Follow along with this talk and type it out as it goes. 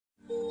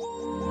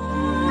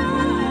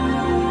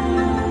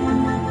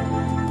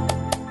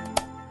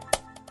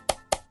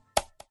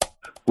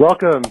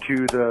Welcome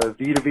to the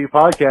V2V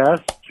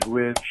podcast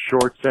with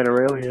Shorts and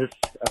Aurelius,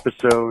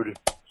 episode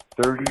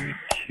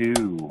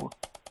 32.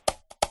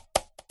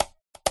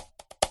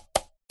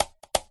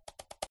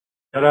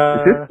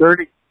 Ta-da. Is it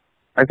 30?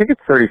 I think it's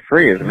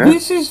 33, isn't it?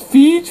 This is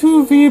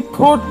V2V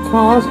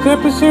podcast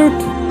episode.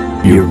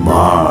 Your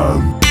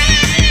mom.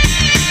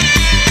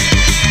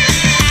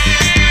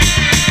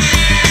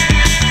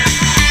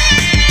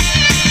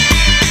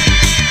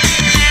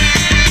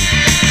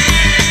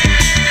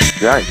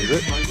 Yeah, is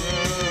it?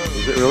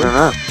 Is it really?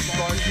 I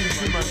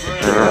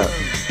don't know.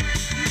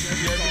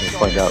 We'll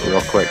find out real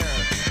quick.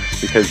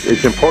 Because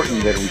it's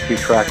important that we keep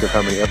track of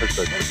how many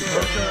episodes we've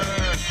done.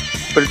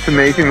 But it's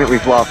amazing that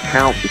we've lost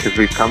count because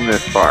we've come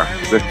this far.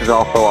 This is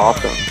also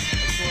awesome.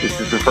 This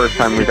is the first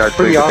time we've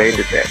actually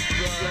debated it.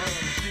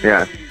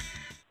 Yeah.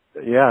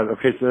 Yeah,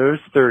 okay, so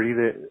there's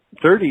 30.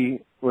 30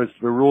 was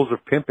the rules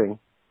of pimping,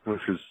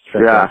 which was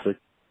fantastic.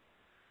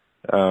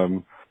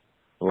 Yeah.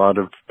 A lot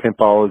of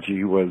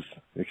pimpology was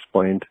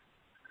explained.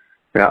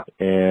 Yeah.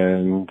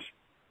 And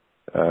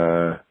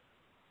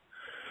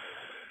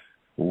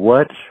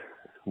what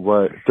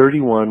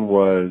 31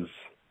 was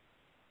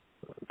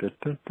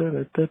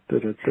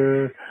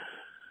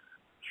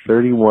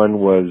 31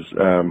 was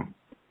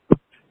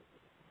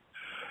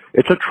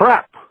it's a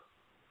trap.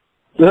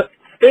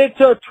 It's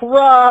a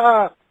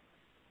trap.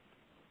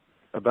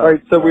 All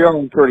right, so we're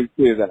on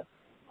 32 then.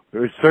 It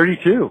was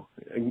 32.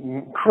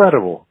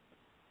 Incredible.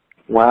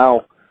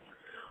 Wow.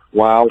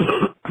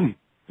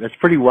 That's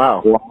pretty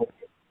wow.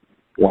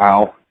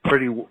 Wow.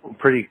 Pretty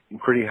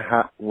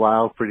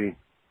wow, pretty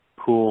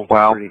cool.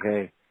 Wow. Pretty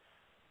hey.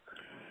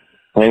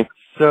 Hey.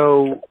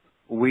 So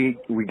we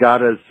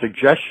got a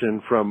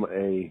suggestion from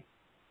a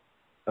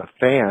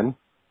fan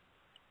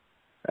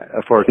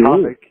for a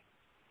topic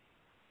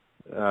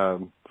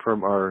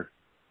from our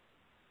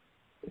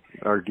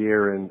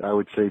dear and I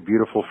would say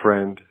beautiful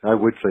friend. I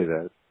would say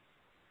that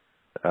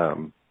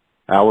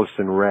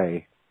Allison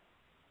Rea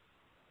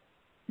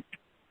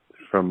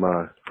from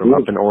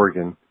up in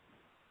Oregon,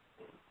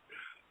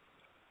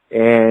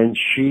 and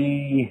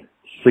she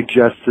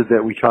suggested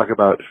that we talk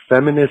about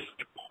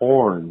feminist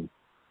porn.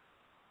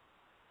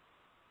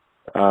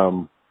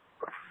 So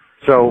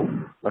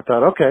I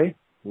thought, okay,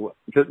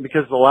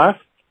 because the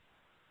last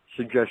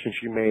suggestion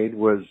she made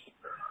was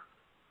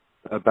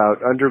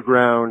about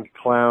underground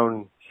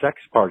clown sex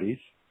parties.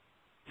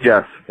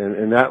 Yes.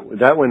 And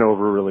that went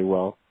over really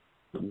well.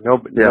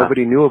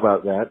 Nobody knew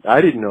about that.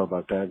 I didn't know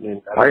about that.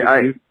 And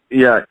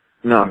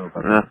not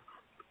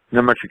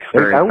much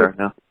experience there,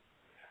 no.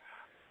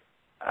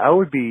 I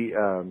would be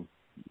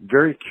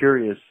very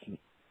curious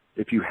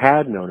if you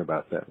had known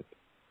about that.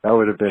 That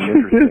would have been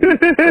interesting.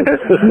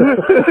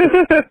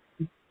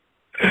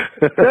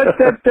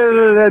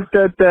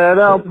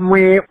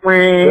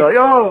 Like,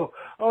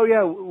 oh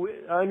yeah,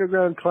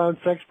 underground clown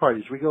sex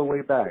parties. We go way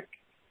back.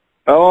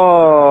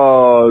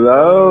 Oh,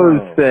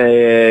 those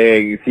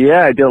things.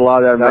 Yeah, I did a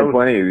lot of that in my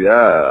 20s.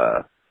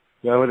 Yeah.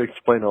 That would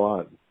explain a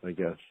lot, I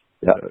guess.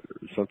 Yeah.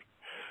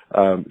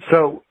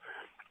 So,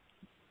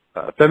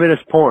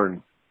 feminist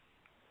porn.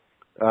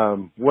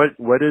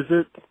 What is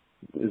it?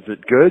 Is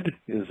it good?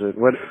 Is it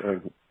what?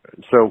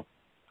 So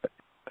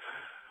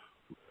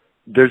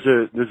there's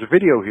a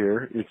video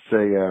here. It's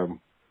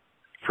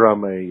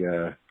from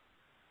a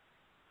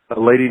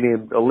lady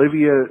named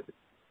Olivia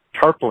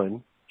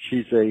Tarplin.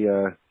 She's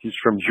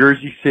from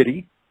Jersey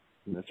City.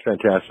 And that's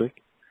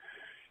fantastic.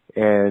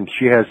 And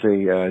she has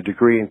a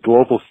degree in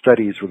global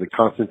studies with a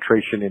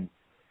concentration in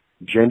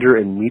gender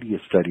and media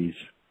studies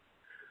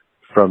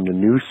from the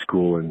New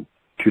School in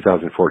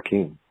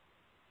 2014.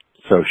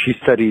 So she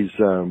studies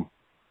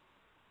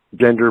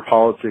gender,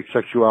 politics,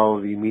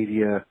 sexuality,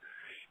 media,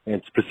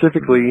 and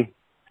specifically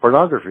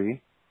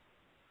pornography,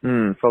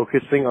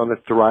 focusing on the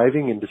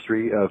thriving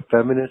industry of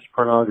feminist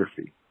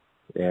pornography.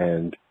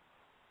 And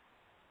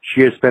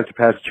she has spent the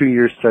past 2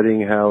 years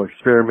studying how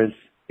experiments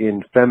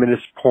in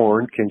feminist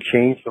porn can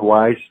change the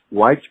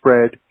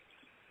widespread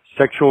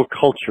sexual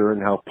culture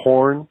and how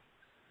porn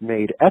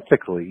made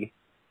ethically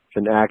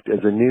can act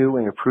as a new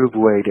and improved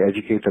way to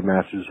educate the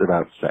masses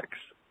about sex.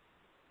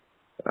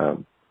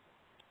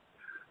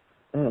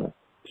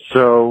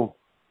 So,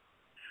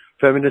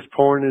 feminist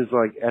porn is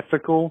like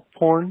ethical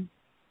porn.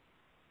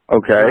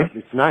 Okay.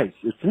 It's nice.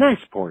 It's nice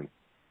porn.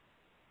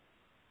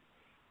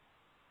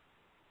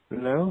 You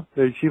know,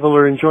 people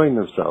are enjoying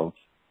themselves.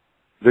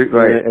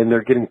 Right. And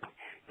they're getting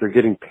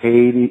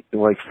paid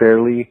like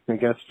fairly, I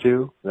guess,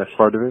 too. That's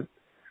part of it.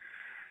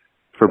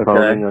 For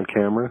posing on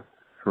camera,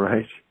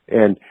 right?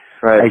 And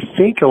I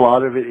think a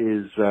lot of it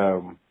is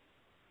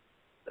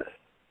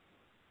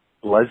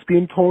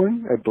lesbian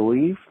porn, I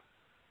believe.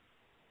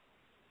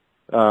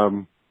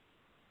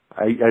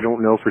 I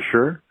don't know for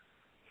sure,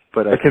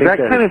 but I think that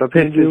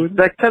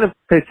kind of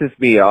pisses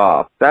me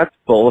off. That's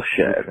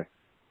bullshit. Okay.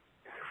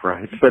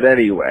 Right. But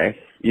anyway,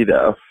 you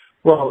know.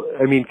 Well,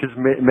 I mean, because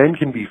men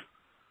can be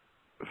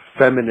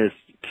feminist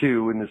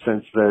too, in the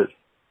sense that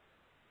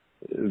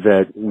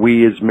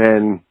we as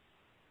men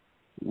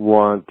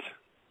want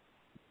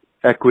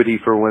equity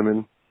for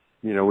women,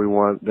 You know, we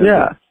want them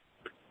to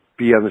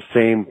be on the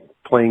same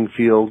playing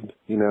field,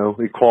 you know,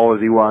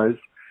 equality-wise.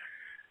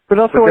 But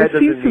also, I've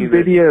seen some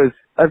videos.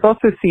 I've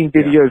also seen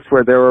videos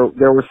where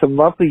there were some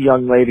lovely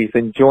young ladies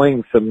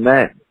enjoying some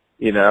men,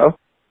 you know,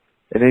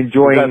 and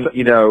enjoying,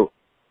 you know,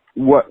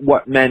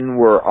 what men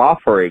were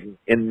offering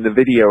in the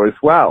video as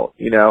well.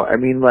 You know, I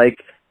mean,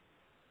 like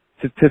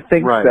to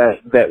think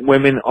that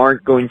women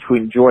aren't going to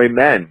enjoy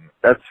men.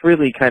 That's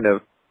really kind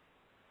of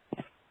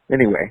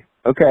anyway.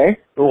 Okay.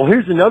 Well,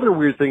 here's another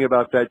weird thing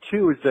about that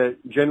too: is that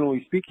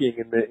generally speaking,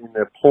 in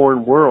the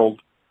porn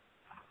world,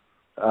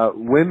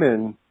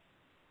 women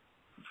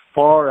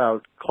far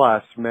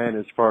outclass men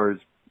as far as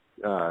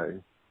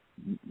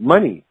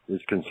money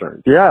is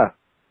concerned. Yeah.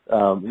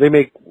 They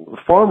make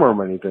far more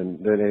money than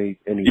any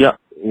you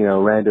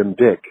know, random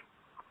dick,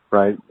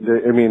 right?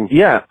 I mean,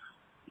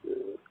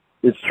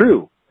 it's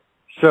true.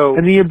 So,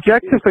 and the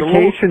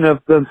objectification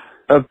of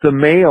the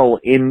male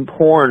in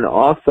porn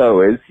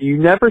also is you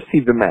never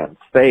see the man's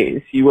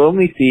face; you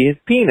only see his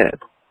penis.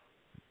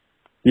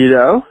 You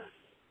know?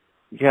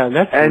 Yeah, and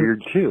that's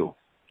weird too.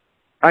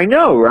 I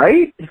know,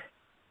 right?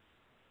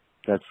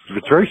 It's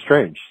very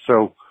strange.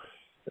 So,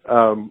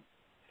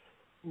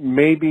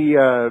 maybe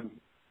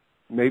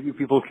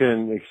people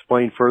can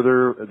explain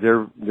further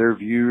their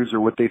views or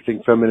what they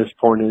think feminist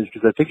porn is,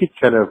 because I think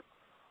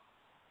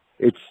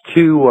it's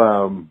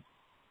too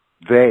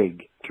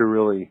vague to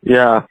really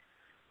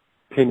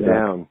pin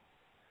down.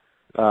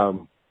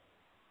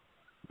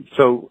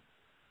 So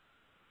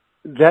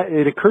that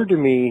it occurred to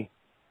me,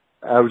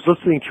 I was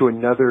listening to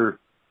another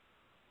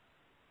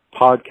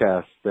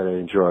podcast that I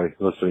enjoy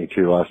listening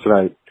to last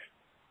night,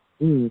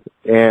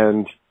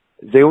 and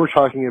they were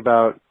talking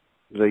about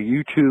the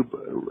YouTube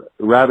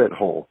rabbit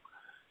hole.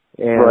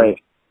 And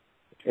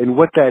and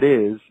what that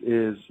is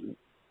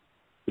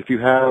if you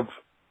have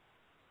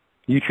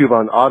YouTube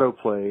on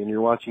autoplay and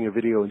you're watching a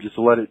video and just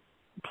let it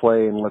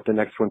play and let the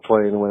next one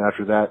play and the one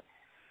after that,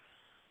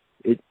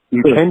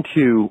 you tend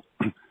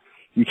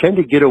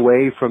to get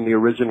away from the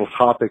original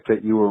topic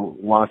that you were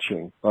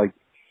watching. Like,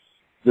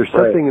 there's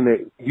something in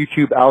the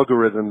YouTube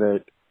algorithm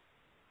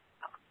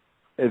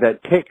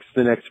that picks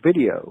the next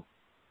video.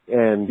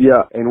 And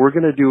we're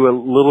going to do a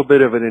little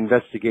bit of an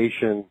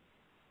investigation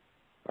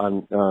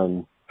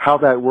on how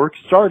that works,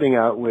 starting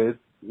out with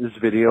this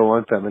video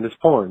on feminist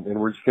porn. And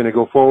we're just going to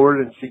go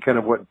forward and see kind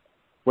of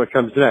what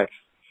comes next.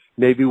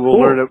 Maybe we'll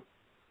learn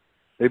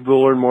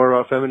more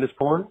about feminist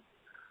porn.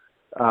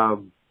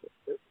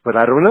 But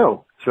I don't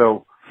know.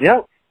 So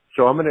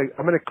so I'm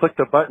gonna click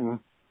the button,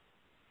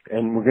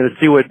 and we're gonna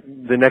see what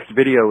the next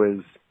video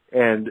is.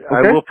 And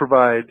I will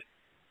provide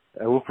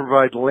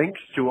links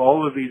to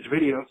all of these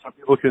videos so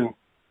people can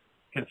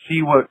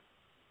see what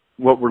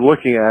we're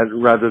looking at,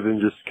 rather than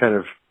just kind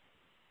of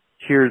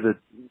hear the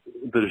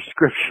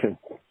description.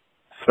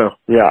 So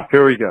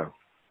here we go.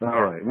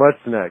 All right,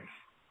 what's next?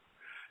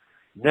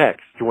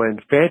 Next, when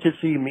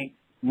fantasy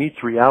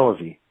meets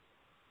reality.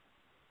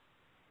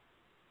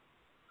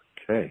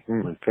 Okay,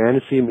 when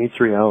fantasy meets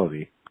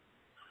reality.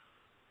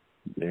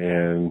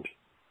 And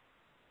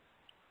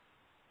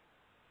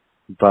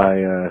by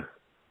a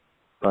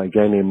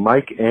guy named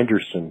Mike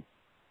Anderson.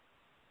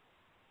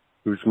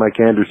 Who's Mike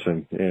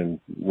Anderson, and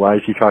why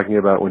is he talking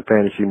about when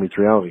fantasy meets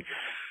reality?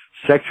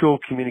 Sexual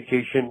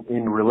communication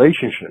in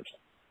relationships.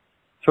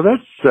 So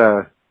that's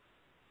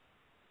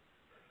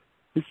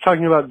he's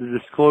talking about the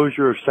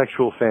disclosure of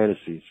sexual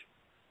fantasies.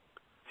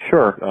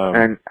 Sure,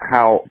 and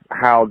how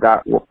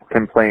that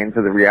can play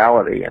into the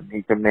reality, and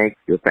he can make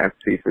your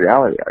fantasies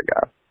reality, I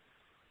guess.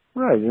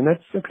 Right, and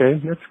that's okay.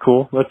 That's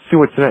cool. Let's see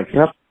what's next.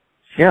 Yep.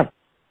 Yeah.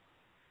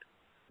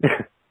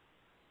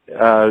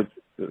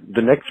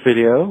 The next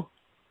video,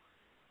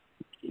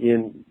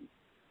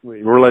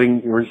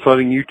 we're just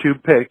letting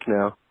YouTube pick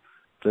now.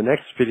 The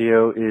next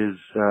video is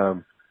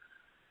a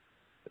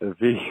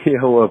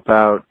video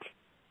about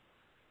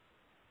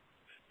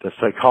the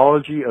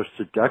psychology of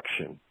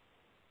seduction.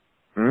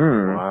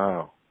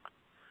 Wow.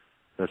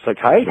 The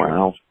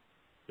psychiatrist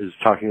is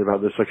talking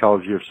about the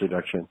psychology of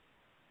seduction.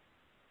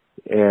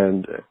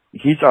 And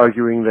he's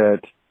arguing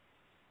that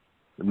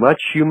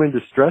much human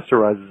distress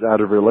arises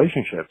out of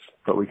relationships,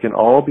 but we can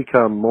all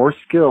become more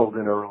skilled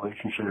in our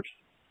relationships,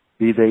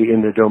 be they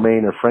in the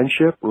domain of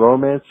friendship,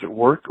 romance,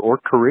 work, or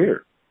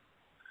career.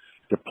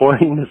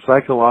 Deploying the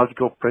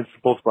psychological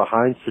principles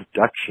behind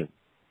seduction.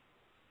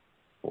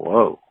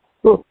 Whoa.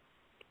 Cool.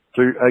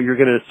 So you're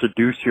going to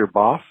seduce your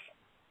boss,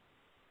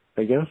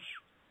 I guess?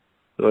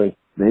 Like,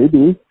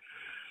 maybe.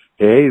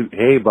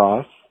 Hey,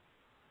 boss.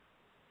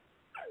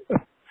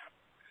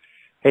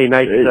 Hey,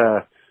 nice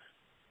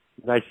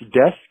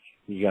desk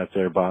you got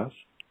there, boss.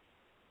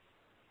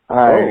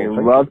 I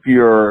love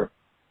your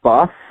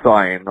boss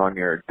sign on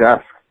your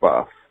desk,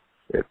 boss.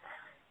 It's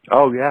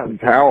empowering.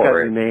 It's got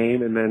your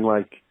name and then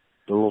like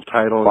the little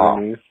title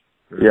underneath.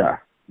 Yeah,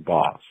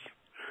 boss.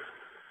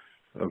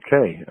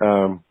 Okay.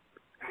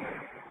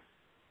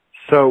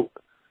 So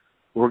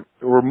we're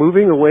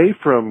moving away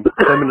from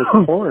feminist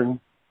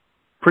porn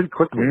pretty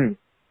quickly.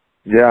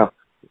 Yeah.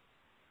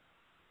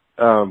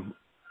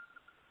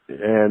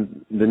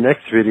 And the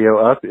next video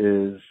up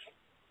is,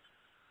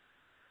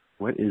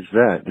 what is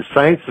that? The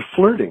Science of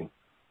Flirting.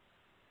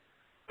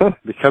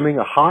 Becoming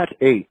a hot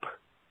ape.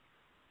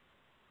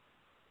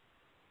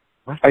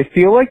 What? I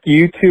feel like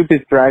YouTube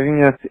is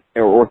driving us,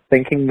 or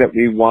thinking that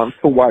we want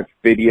to watch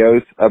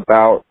videos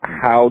about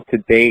how to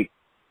date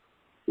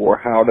or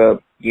how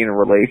to be in a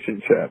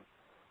relationship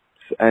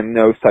and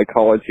know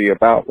psychology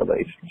about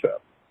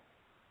relationships.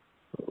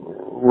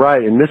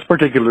 Right, and this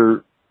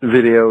particular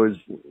video is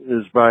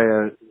by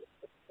a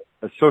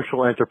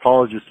social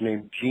anthropologist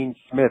named Jean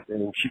Smith,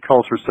 and she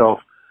calls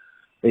herself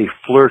a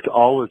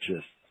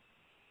flirtologist.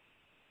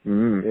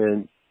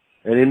 And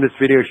in this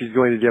video, she's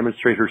going to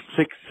demonstrate her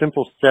 6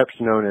 simple steps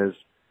known as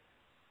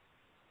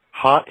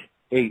hot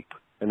ape.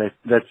 And I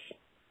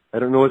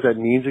don't know what that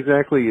means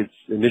exactly. It's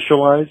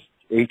initialized,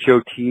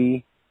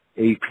 H.O.T,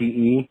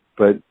 A.P.E,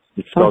 but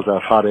it spells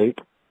out hot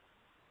ape.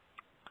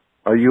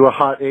 Are you a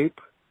hot ape?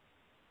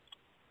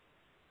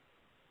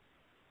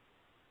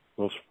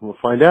 We'll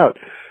find out.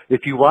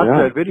 If you watch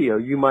that video,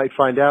 you might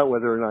find out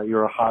whether or not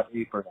you're a hot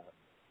ape or not.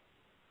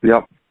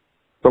 Yep.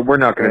 But we're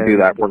not going to do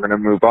that. We're going to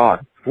move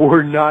on.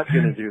 We're not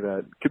going to do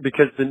that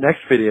because the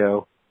next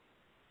video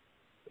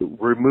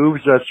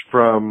removes us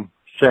from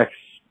sex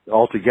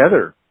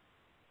altogether.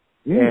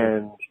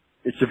 And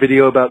it's a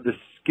video about the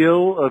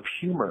skill of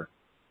humor.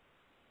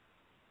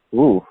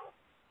 Ooh.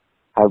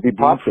 How to be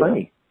popular.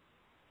 Funny.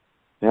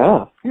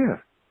 Yeah. Yeah.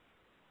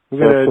 I'm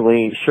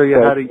going to show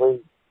you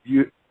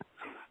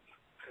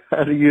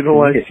how to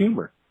utilize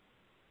humor.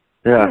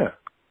 Yeah.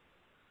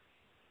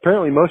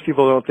 Apparently most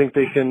people don't think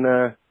they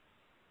can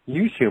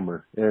use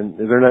humor, and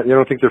they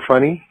don't think they're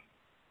funny.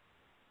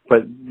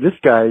 But this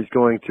guy is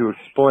going to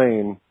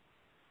explain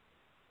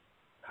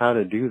how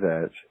to do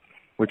that,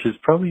 which is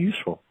probably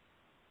useful.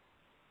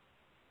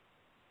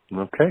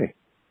 Okay.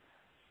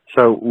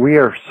 So we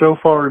are so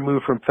far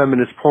removed from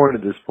feminist porn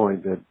at this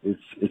point that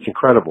it's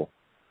incredible.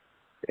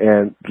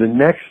 And the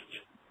next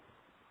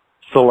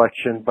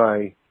selection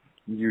by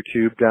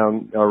YouTube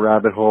down our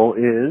rabbit hole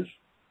is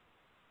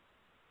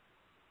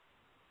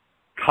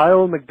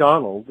Kyle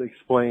McDonald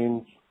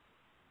explains,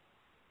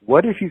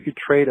 what if you could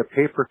trade a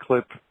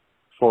paperclip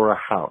for a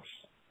house?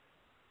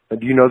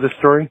 Do you know this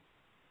story?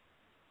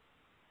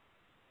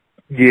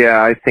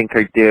 Yeah, I think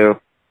I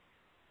do.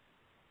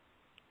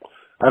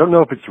 I don't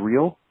know if it's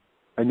real.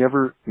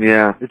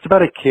 Yeah. It's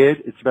about a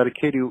kid. It's about a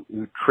kid who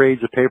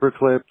trades a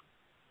paperclip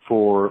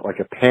for like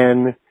a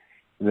pen,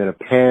 and then a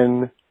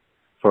pen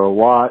for a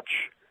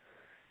watch,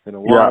 and a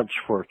watch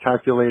for a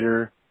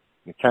calculator,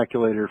 and a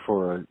calculator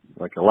for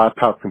a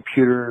laptop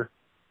computer,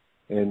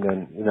 and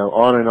then,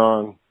 on and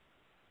on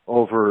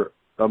over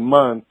a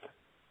month,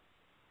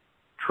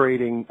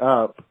 trading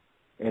up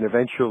and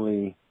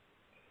eventually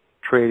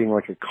trading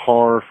like a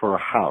car for a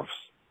house.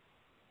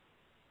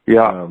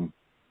 Yeah.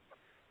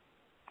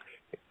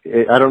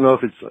 I don't know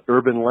if it's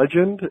urban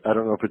legend. I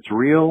don't know if it's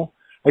real.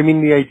 I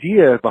mean, the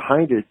idea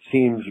behind it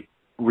seems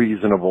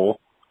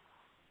reasonable,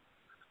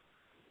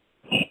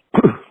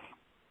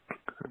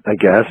 I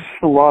guess.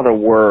 It's a lot of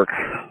work.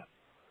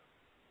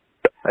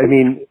 I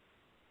mean,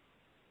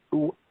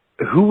 you'd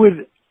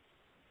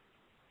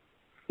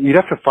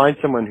have to find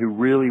someone who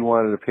really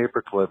wanted a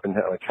paperclip and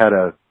had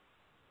a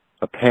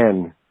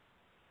pen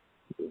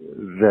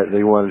that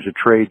they wanted to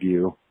trade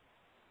you.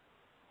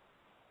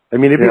 I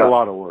mean, it'd be a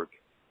lot of work.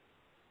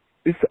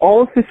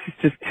 All of this is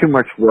just too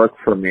much work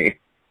for me.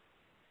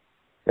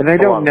 And I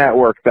don't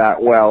network that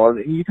well.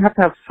 You'd have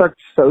to have such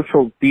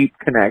social deep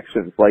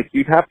connections. Like,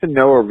 you'd have to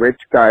know a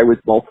rich guy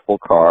with multiple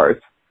cars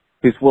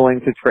who's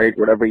willing to trade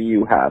whatever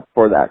you have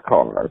for that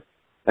car.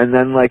 And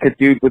then, like, a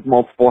dude with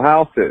multiple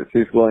houses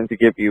who's willing to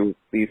give you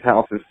these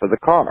houses for the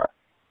car.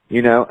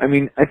 I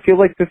mean, I feel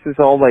like this is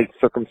all, like,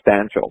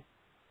 circumstantial.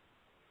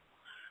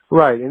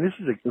 Right, and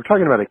we're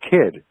talking about a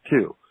kid,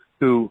 too,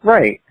 who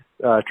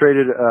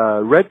traded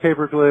a red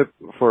paperclip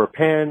for a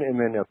pen, and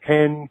then a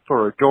pen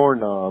for a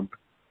doorknob.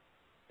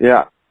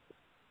 Yeah.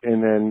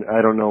 And then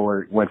I don't know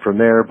where it went from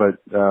there, but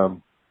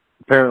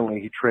apparently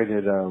he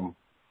traded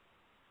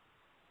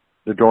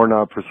the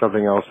doorknob for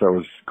something else that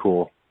was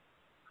cool.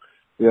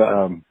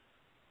 Yeah.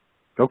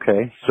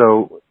 Okay,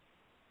 so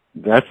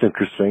that's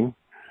interesting.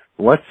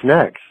 What's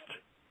next?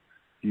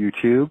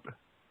 YouTube?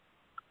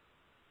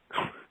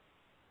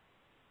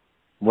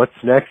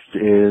 What's next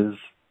is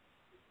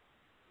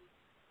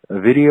a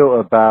video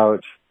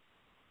about,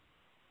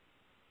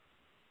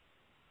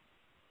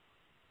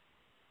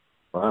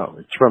 wow,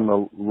 it's from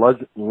the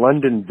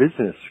London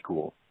Business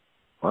School.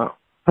 Wow.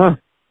 Huh.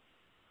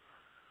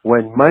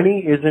 When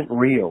Money Isn't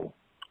Real,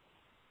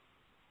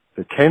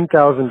 the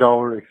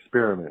 $10,000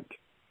 experiment.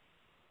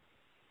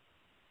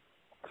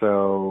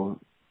 So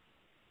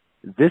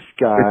this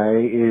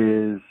guy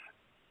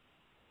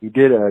he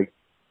did a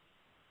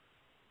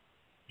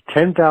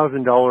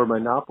 $10,000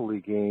 Monopoly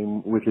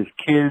game with his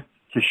kids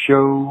to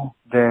show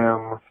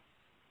them,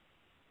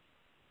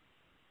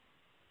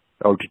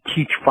 to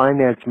teach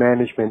finance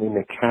management in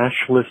a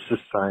cashless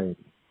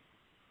society.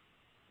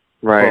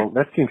 Right. Well,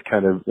 that seems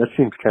kind of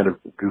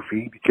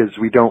goofy because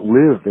we don't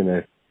live in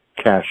a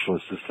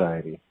cashless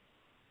society.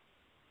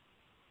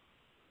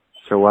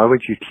 So why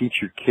would you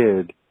teach your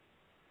kid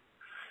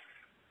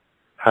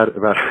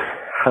about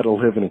how to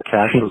live in a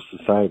cashless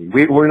society?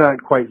 We're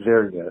not quite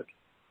there yet.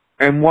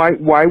 And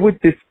why would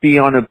this be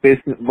on a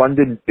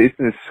London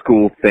business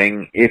school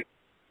thing if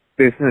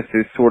business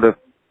is sort of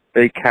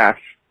a cash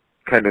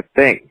kind of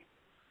thing?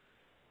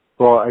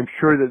 Well, I'm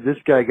sure that this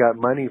guy got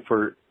money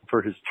for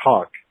his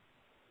talk,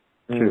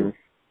 too.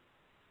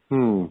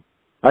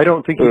 I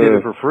don't think he did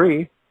it for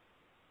free.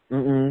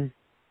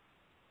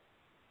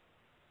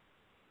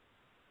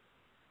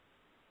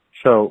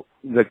 So,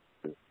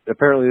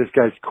 apparently this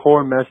guy's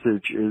core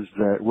message is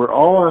that we're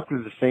all after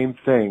the same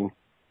thing,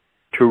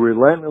 to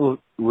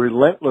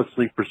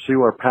relentlessly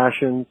pursue our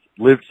passions,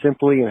 live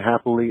simply and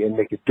happily, and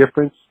make a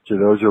difference to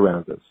those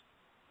around us.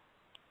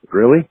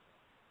 Really?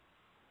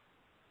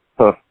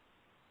 Huh.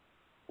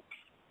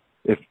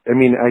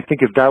 I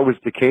think if that was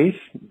the case,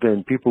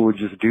 then people would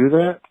just do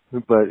that,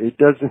 but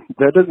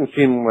that doesn't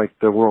seem like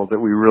the world that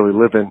we really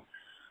live in,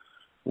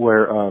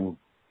 where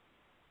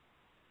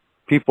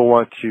people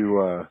want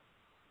to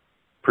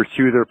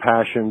pursue their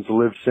passions,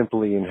 live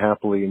simply and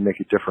happily, and make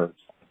a difference.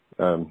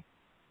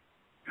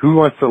 Who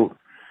wants to...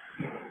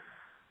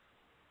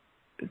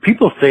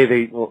 People say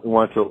they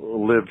want to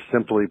live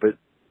simply, but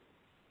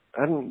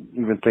I don't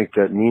even think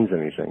that means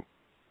anything.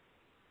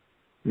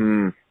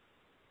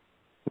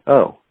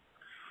 Oh.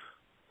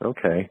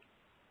 Okay.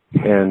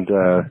 And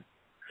the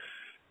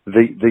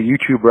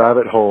YouTube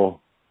rabbit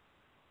hole...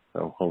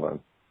 Oh, hold on.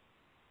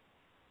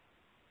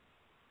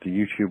 The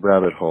YouTube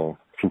rabbit hole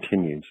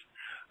continues.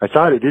 I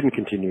thought it didn't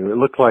continue. It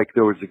looked like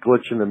there was a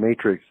glitch in the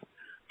matrix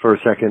for a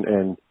second,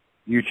 and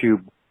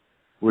YouTube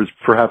was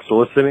perhaps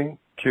listening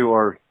to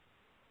our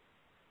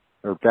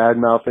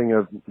bad-mouthing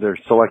of their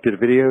selected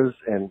videos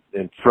and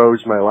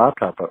froze my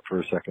laptop up for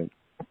a second.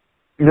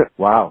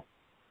 Wow.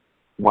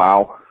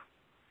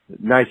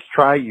 Nice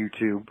try,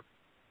 YouTube.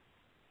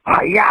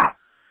 Yeah.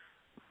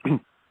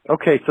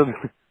 Okay, so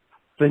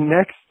the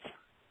next...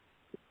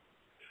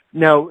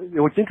 Now,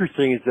 what's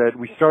interesting is that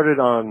we started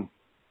on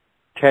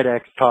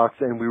TEDx Talks,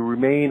 and we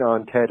remain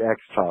on TEDx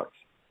Talks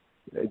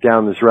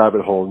down this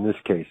rabbit hole in this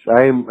case.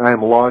 I am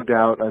logged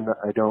out.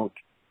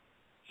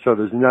 So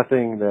there's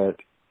nothing that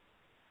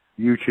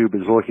YouTube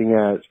is looking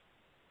at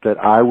that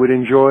I would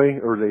enjoy,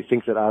 or they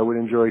think that I would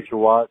enjoy to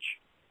watch.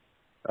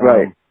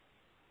 Right.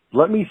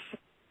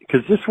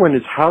 Because this one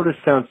is how to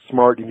sound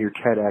smart in your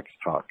TEDx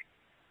talk.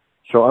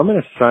 So I'm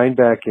going to sign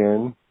back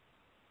in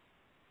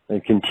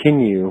and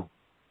continue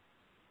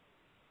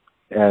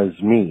as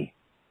me.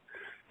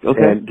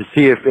 Okay. And to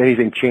see if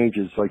anything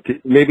changes.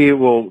 Maybe it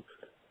will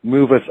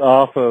move us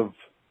off of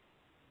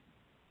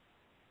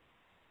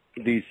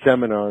these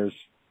seminars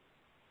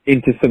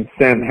into some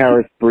Sam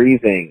Harris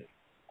breathing.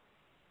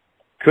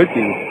 Could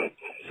be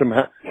some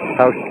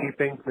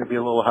housekeeping, maybe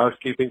a little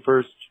housekeeping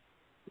first.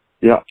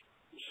 Yeah.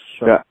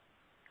 Yeah.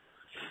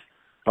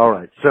 All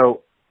right.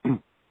 So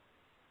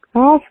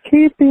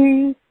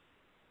housekeeping.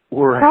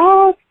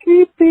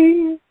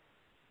 Housekeeping.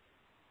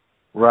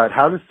 Right.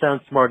 How to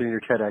sound smart in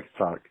your TEDx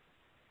talk.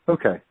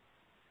 Okay.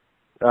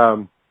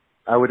 I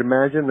would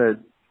imagine that,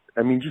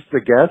 just a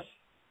guess,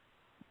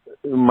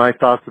 my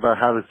thoughts about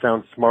how to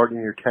sound smart in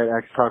your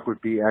TEDx talk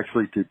would be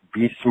actually to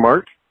be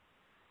smart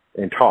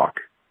and talk.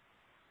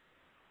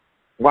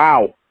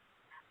 Wow.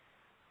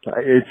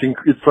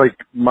 It's like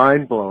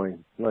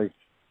mind-blowing, like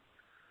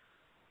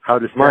how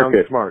to sound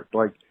smart.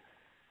 Like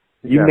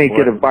you may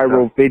get a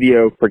viral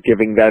video for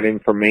giving that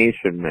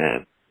information,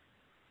 man.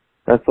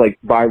 That's like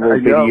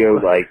viral video,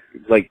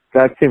 like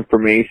that's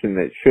information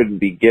that shouldn't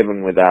be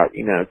given without,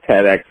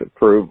 TEDx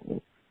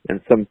approval. And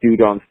some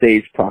dude on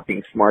stage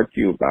talking smart to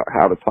you about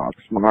how to talk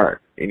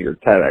smart in your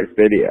TEDx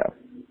video.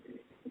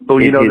 Well,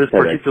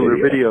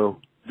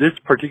 this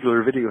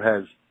particular video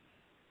has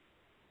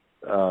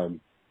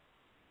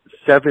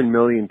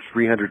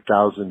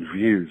 7,300,000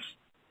 views.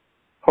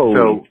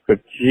 Holy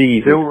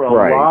Jesus there were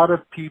Christ. A lot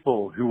of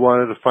people who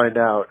wanted to find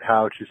out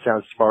how to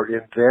sound smart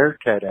in their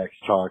TEDx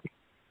talk.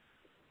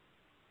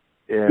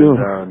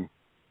 And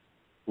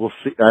we'll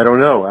see. I don't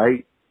know.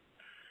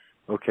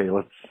 Okay,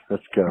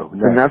 let's go.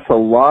 Next. And that's a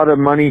lot of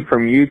money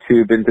from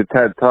YouTube into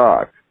TED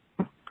Talk.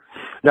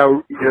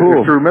 Now, you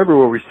have to remember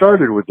where we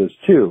started with this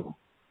too.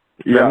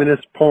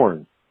 Feminist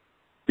porn.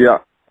 Yeah.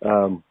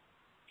 So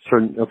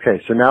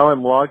now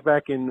I'm logged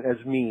back in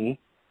as me.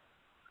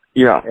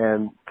 Yeah.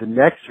 And the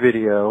next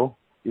video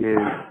is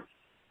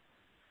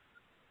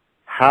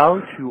how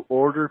to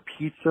order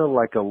pizza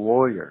like a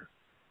lawyer.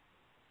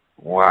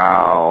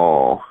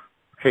 Wow.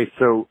 Okay,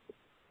 so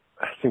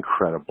that's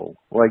incredible.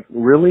 Like,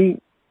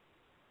 really?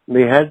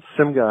 They had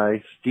some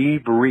guy,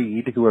 Steve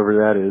Reed, whoever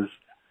that is,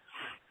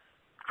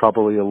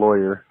 probably a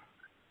lawyer.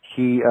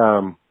 He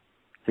got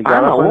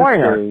up on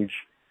a stage.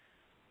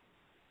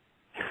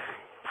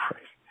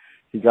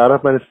 He got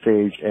up on a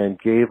stage and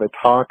gave a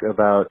talk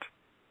about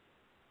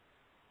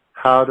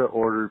how to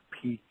order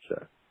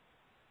pizza.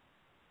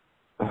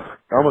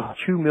 Almost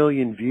 2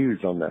 million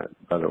views on that,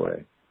 by the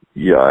way.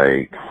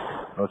 Yikes.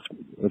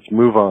 Let's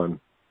move on.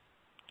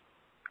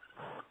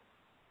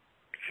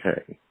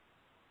 Okay.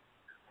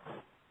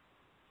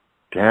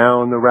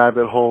 Down the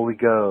rabbit hole we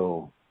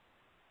go.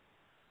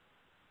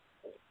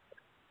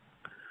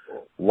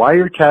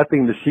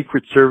 Wiretapping the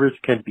Secret Service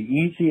can be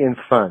easy and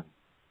fun.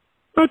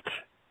 What?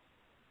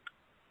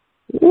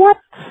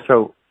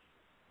 So,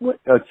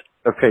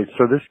 okay,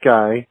 so this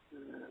guy,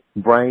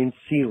 Bryan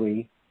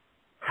Seeley,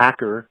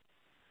 hacker,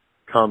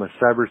 comma,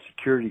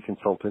 cybersecurity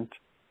consultant,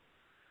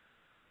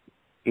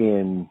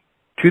 in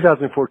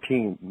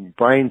 2014,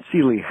 Bryan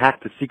Seeley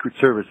hacked the Secret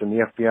Service and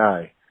the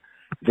FBI,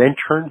 then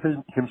turned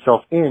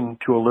himself in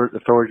to alert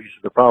authorities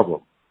of the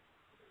problem.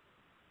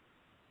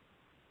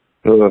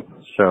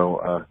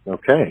 So,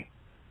 okay.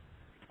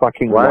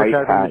 Fucking white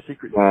hat,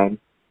 man.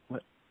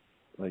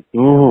 Like,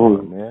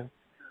 ooh, man.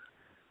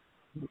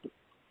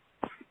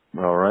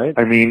 All right.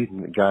 I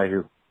mean, the guy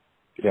who,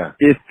 yeah.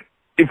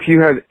 If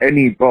you had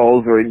any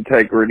balls or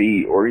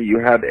integrity, or you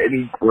had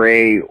any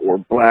gray or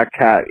black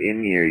hat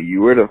in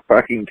you would have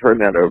fucking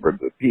turned that over to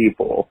the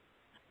people.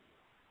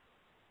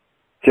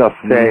 Just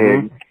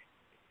saying. Mm-hmm.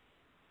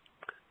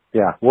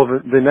 Yeah. Well,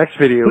 the next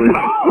video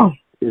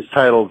is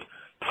titled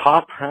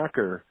 "Top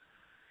Hacker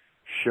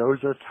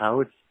Shows Us How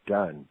It's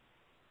Done."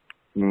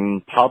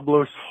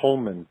 Pablos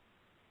Holman.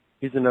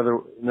 He's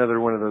another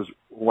one of those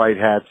white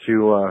hats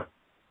who,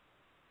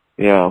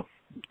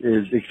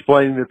 is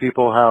explaining to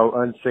people how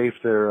unsafe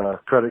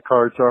their credit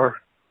cards are.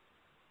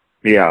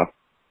 Yeah.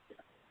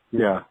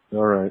 Yeah.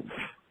 All right.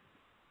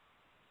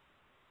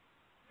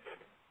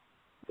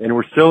 And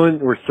we're still in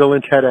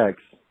TEDx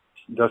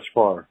thus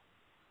far.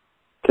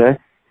 Okay.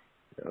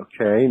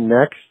 Okay.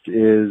 Next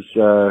is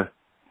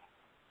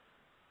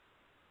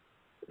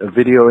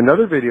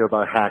another video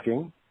about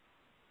hacking.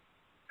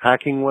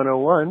 Hacking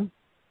 101.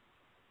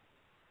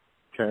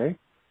 Okay.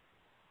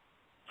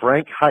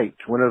 Frank Heidt,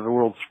 one of the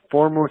world's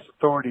foremost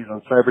authorities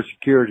on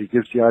cybersecurity,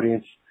 gives the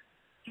audience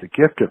the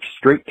gift of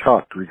straight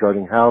talk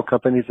regarding how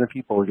companies and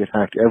people get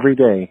hacked every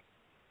day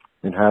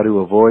and how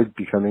to avoid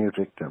becoming a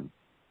victim.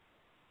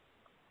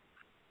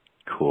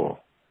 Cool.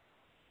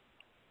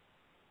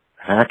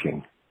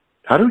 Hacking.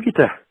 How do we get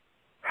to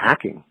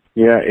hacking?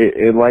 Yeah,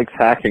 it likes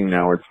hacking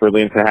now. It's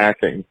really into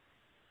hacking.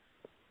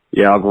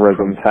 The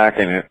algorithm's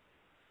hacking it.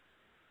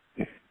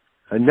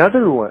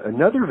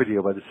 Another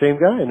video by the same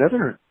guy,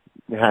 another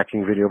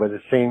hacking video by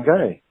the same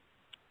guy.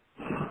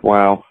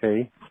 Wow.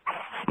 Okay.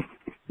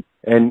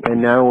 And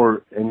now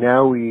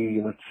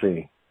we let's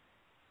see.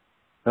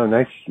 Oh,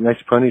 nice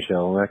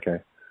ponytail on that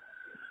guy.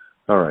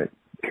 All right.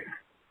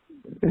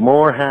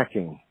 More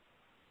hacking.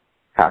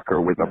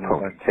 Hacker with a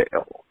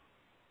ponytail.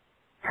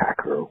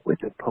 Hacker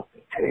with a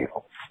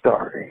ponytail.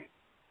 Starring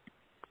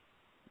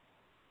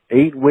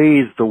 8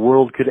 ways the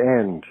world could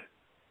end.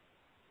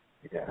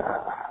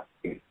 Yeah.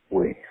 8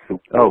 ways.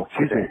 Oh,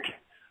 excuse me.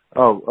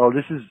 Oh,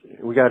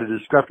 we got a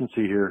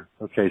discrepancy here.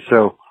 Okay,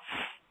 so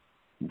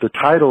the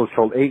title is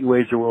called 8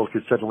 Ways the World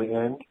Could Suddenly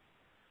End,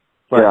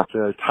 but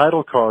the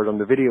title card on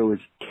the video is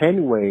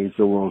 10 Ways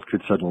the World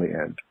Could Suddenly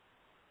End.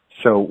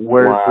 So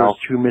where's those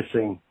two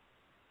missing?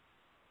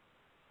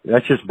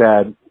 That's just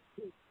bad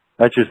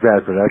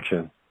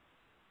production.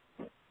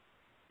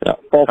 Yeah,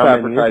 false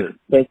advertising.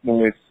 Fake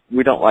news.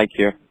 We don't like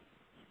you.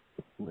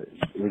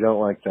 We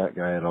don't like that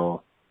guy at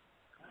all.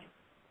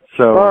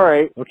 So, all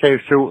right.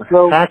 Okay, so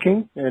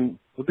hacking, and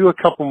we'll do a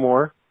couple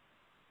more.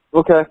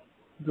 Okay.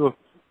 Do a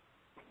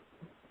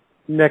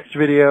next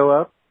video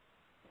up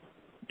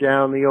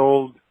down the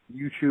old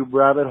YouTube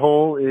rabbit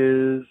hole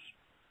is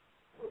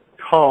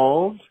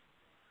called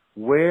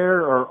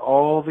 "Where Are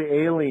All the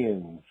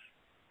Aliens?"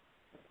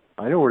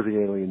 I know where the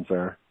aliens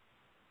are.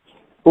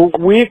 Well,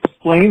 we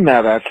explained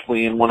that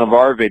actually in one of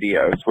our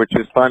videos, which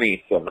is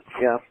funny. So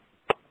yeah,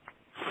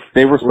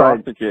 they were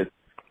sausages.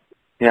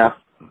 Yeah.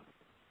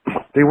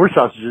 They were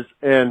sausages,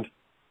 and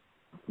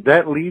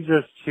that leads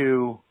us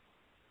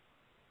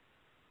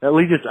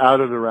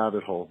out of the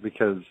rabbit hole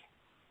because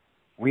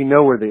we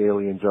know where the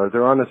aliens are.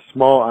 They're on a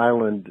small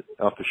island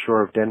off the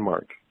shore of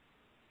Denmark.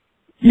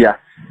 Yeah.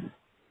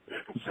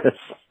 That's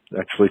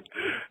actually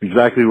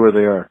exactly where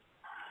they are.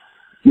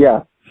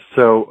 Yeah.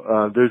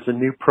 So there's a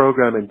new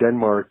program in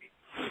Denmark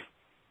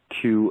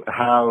to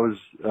house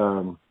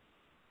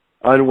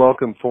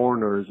unwelcome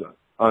foreigners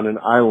on an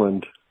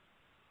island.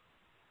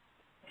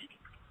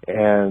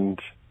 And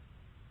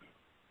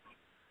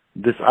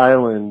this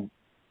island,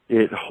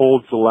 it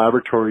holds the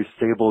laboratory,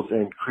 stables,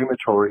 and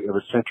crematory of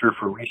a center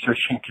for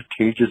researching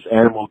contagious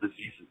animal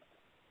diseases.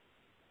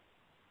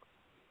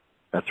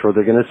 That's where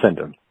they're going to send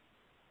them.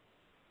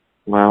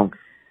 Wow.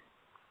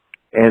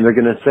 And they're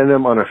going to send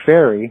them on a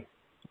ferry.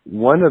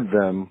 One of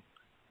them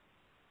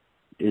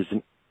is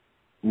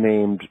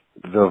named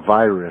the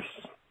Virus.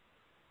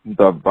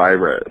 The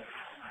Virus.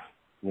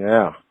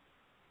 Yeah.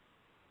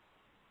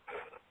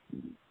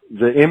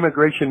 The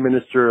immigration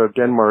minister of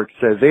Denmark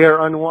said they are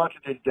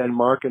unwanted in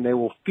Denmark and they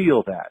will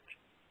feel that.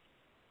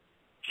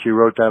 She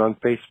wrote that on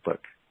Facebook.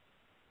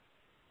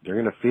 They're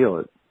going to feel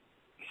it.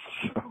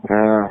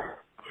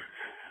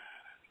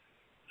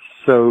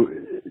 So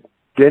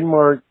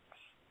Denmark's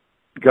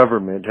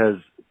government has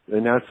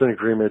announced an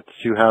agreement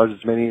to house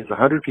as many as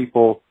 100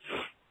 people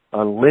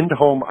on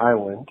Lindholm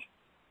Island.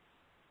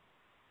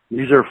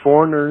 These are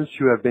foreigners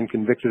who have been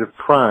convicted of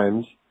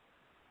crimes,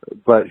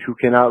 but who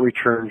cannot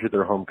return to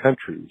their home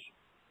countries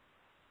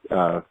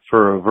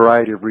for a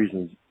variety of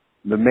reasons.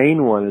 The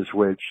main one is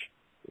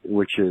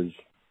which is,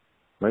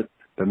 right?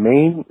 The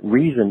main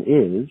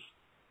reason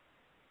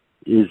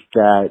is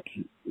that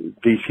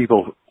these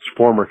people's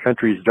former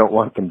countries don't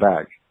want them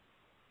back.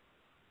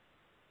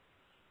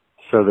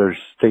 So they're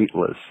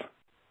stateless.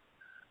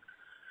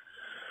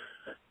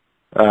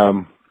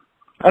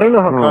 I don't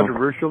know how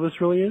controversial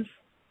this really is.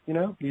 You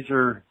know, these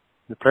are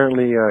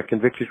apparently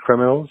convicted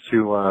criminals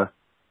who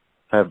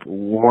have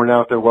worn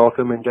out their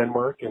welcome in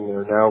Denmark, and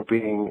they're now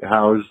being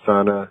housed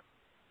on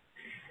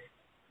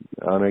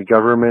a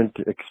government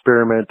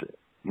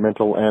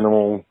experimental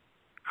animal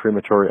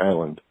crematory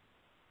island.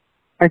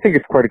 I think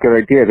it's quite a good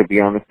idea, to be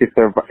honest,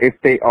 if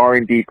they are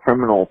indeed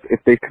criminals, if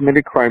they've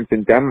committed crimes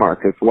in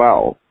Denmark as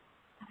well,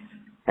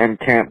 and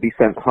can't be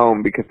sent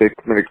home because they've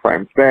committed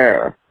crimes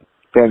there,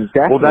 then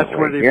definitely. Well, that's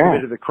where they've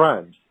committed the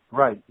crimes.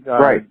 Right.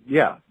 Right.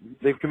 Yeah.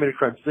 They've committed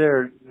crimes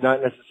there,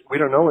 not necessarily, we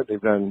don't know what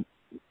they've done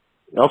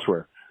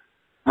elsewhere.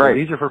 Right. So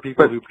these are for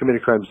people who've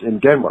committed crimes in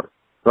Denmark.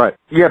 Right.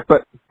 Yeah,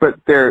 but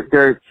they're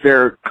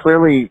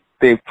clearly,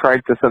 they've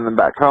tried to send them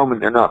back home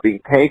and they're not being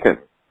taken.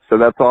 So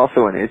that's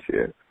also an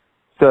issue.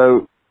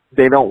 So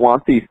they don't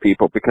want these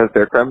people because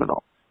they're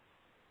criminals.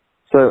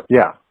 So,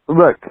 yeah.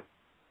 Look,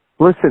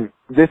 listen,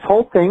 this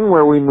whole thing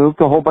where we moved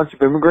a whole bunch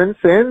of immigrants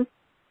in,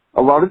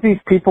 a lot of these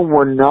people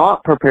were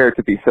not prepared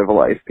to be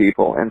civilized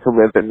people and to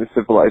live in the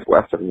civilized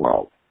Western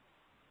world.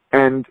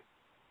 And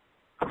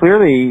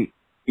clearly,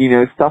 you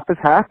know, stuff has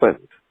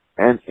happened.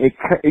 And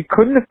it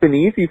couldn't have been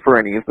easy for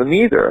any of them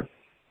either.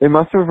 They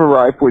must have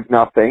arrived with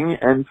nothing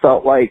and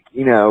felt like,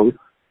 you know,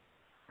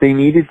 they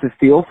needed to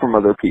steal from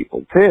other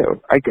people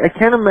too. I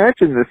can't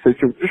imagine this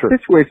situation.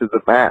 This situation's a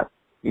mess,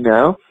 you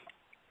know?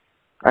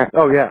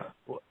 Oh yeah,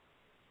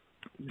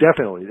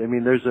 definitely. I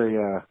mean, there's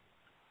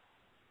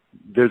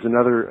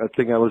another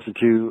thing I listened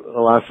to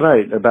last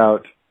night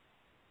about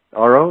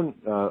our own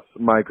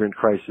migrant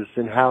crisis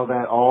and how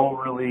that all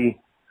really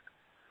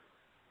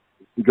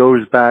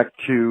goes back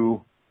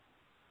to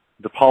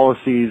the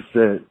policies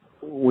that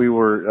we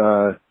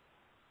were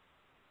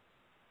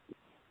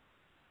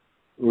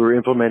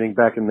implementing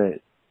back in the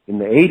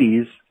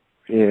 80s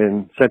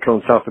in Central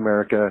and South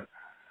America,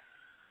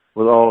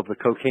 with all of the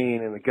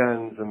cocaine and the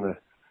guns and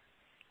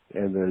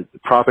the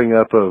propping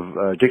up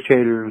of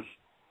dictators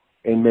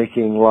and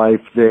making life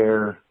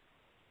there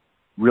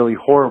really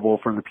horrible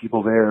for the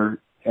people there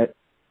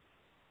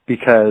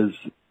because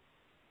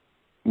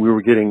we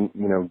were getting,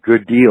 you know,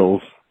 good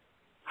deals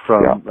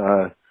from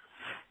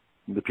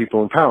the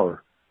people in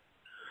power.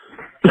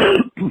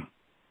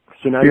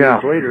 So now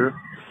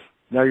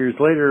years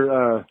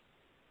later,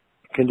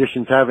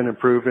 conditions haven't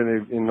improved,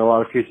 and in a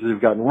lot of cases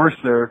have gotten worse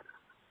there.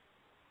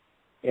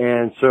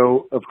 And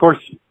so, of course,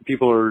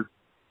 people are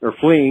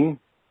fleeing,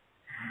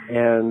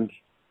 and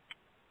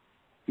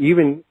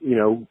even, you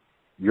know,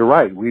 you're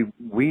right,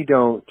 we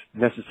don't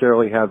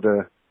necessarily have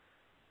the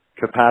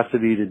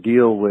capacity to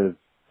deal with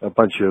a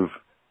bunch of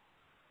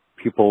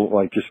people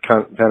like just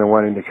kind of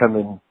wanting to come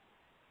in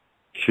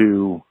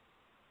to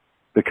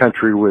the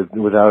country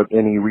without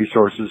any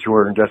resources, who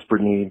are in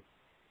desperate need.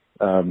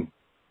 But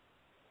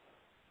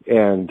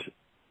it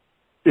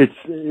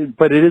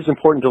is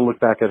important to look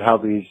back at how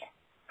these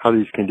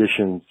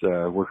conditions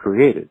were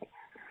created.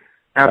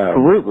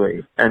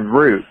 Absolutely. And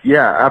root.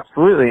 Yeah,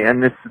 absolutely.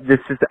 And this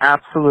is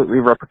absolutely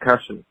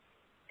repercussion.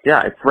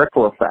 Yeah, it's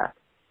ripple effect.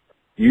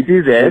 You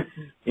do this,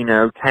 you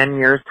know, 10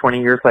 years,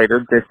 20 years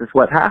later, this is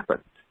what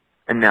happened.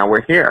 And now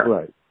we're here.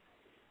 Right.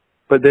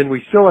 But then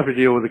we still have to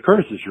deal with the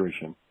current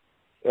situation.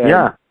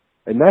 And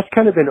that's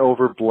kind of been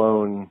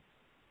overblown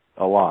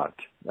a lot,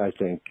 I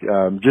think.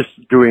 Just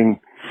doing,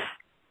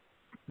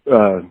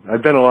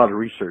 I've done a lot of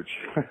research.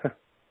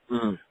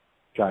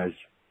 Guys,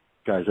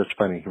 that's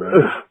funny,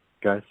 right?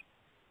 Guys?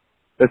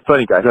 That's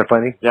funny, guys. Is that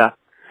funny? Yeah.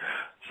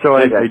 So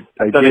I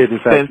did, in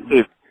fact.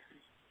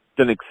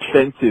 Done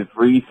extensive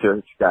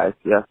research, guys.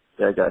 Yeah,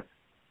 guys.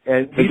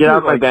 And get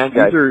out my band,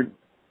 guys.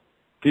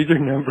 These are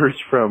numbers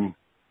from,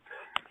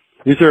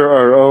 these are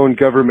our own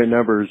government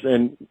numbers.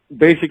 And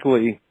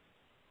basically,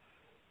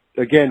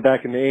 again,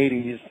 back in the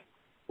 80s,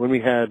 when we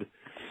had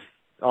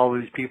all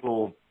these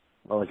people,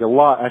 like a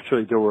lot,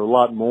 actually there were a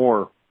lot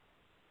more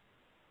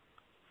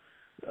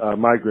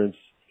migrants,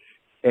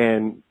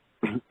 and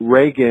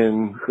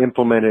Reagan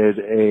implemented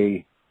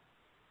a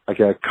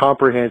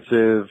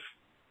comprehensive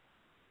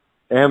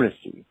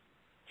amnesty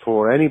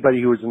for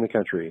anybody who was in the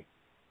country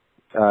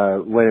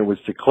when it was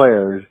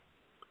declared,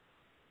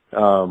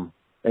 and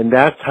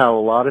that's how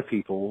a lot of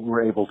people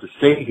were able to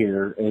stay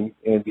here and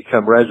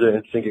become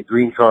residents and get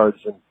green cards,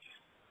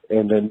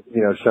 and then,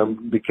 you know,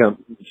 some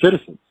become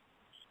citizens.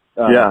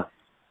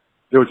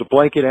 There was a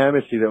blanket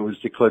amnesty that was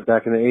declared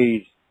back in the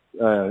 80s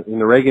in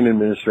the Reagan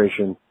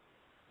administration,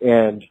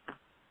 and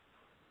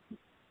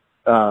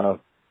the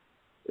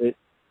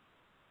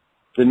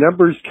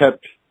numbers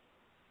kept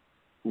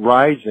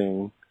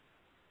rising,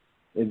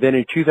 and then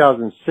in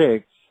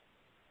 2006,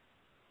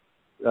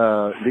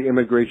 the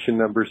immigration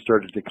numbers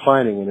started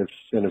declining,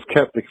 and it's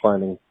kept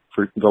declining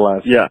for the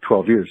last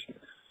 12 years.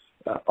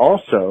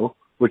 Also,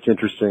 what's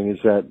interesting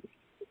is that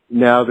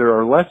now there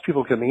are less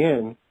people coming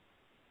in,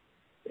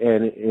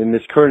 and in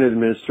this current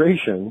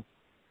administration,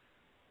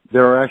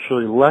 there are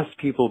actually less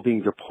people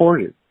being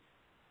deported,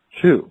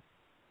 too.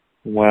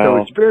 Wow. So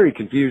it's very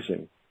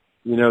confusing.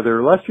 There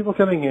are less people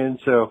coming in,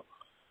 so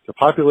the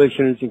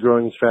population isn't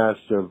growing as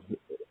fast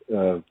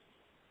of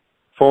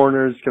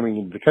foreigners coming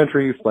into the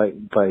country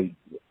by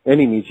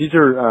any means. These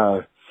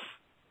are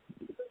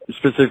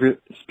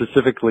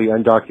specifically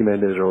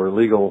undocumented or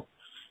illegal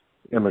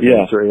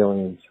immigrants or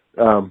aliens.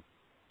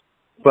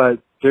 But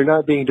they're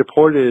not being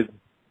deported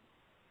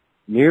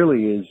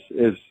nearly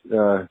as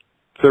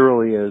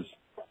thoroughly as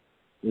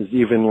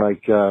even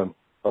like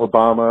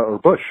Obama or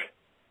Bush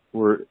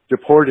were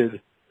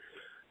deported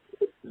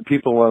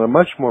people on a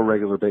much more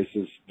regular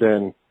basis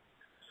than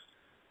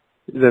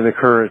the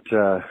current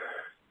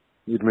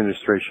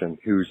administration,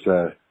 whose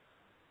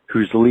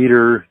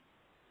leader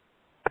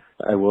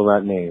I will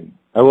not name.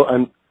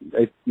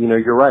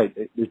 You're right.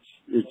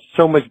 It's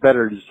so much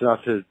better just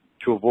not to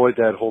avoid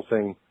that whole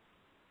thing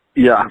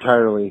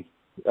entirely,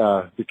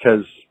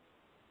 because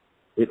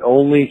it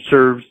only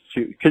serves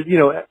to, because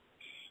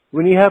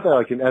when you have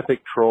like an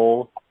epic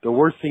troll, the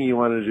worst thing you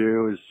want to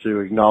do is to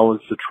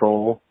acknowledge the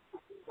troll.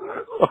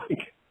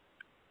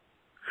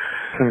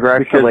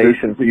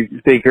 Congratulations,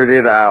 you figured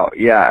it out.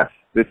 Yes,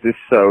 this is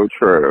so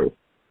true.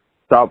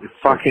 Stop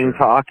fucking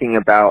talking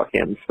about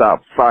him.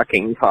 Stop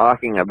fucking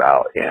talking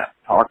about him.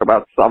 Talk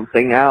about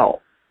something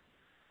else.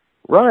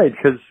 Right,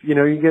 because you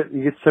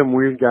get some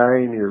weird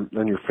guy on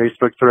your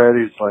Facebook thread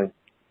who's like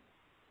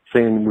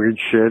saying weird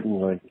shit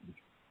and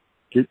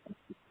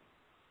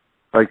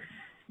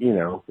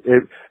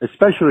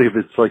especially if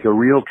it's like a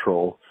real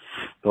troll.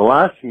 The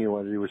last thing you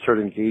want to do is start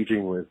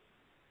engaging with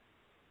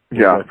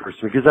that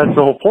person, because that's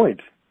the whole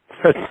point.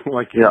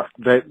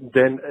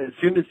 Then as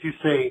soon as you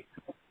say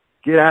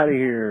 "get out of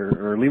here"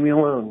 or "leave me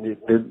alone,"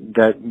 then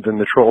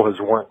the troll has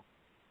won.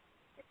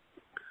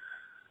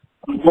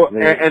 Well,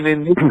 and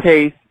in this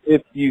case,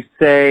 if you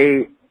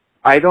say,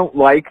 "I don't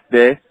like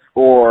this,"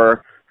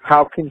 or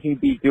 "how can he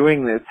be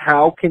doing this?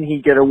 How can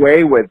he get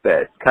away with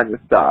this?" kind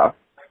of stuff,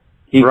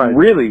 he's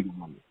really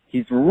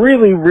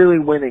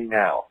winning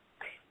now.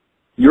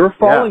 You're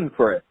falling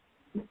for it.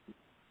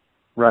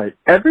 Right.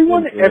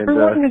 Everyone has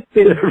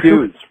been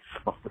duped.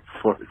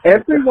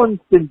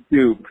 Everyone's been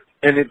duped,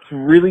 and it's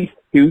really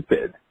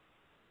stupid.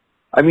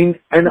 I mean,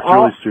 and it's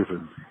really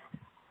stupid.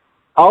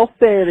 I'll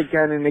say it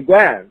again and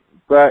again,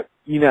 but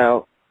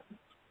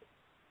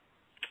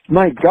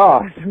my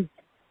God,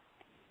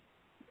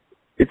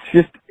 it's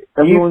just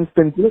everyone's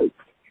been duped.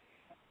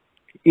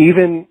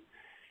 Even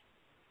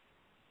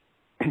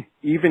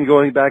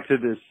going back to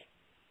this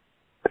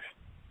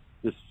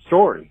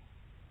story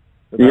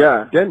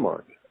about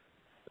Denmark,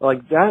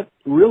 like that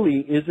really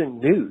isn't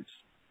news.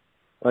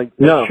 Like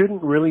that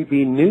shouldn't really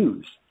be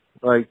news.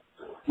 Like,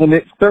 and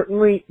it's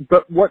certainly,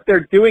 but what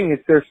they're doing is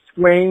they're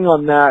swaying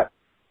on that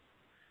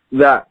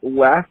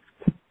left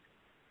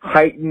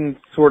heightened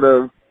sort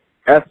of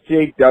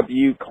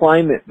SJW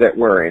climate that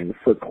we're in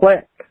for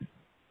clicks,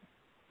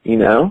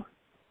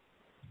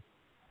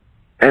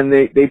 And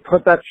they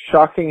put that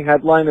shocking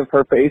headline of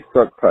her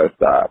Facebook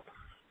post up.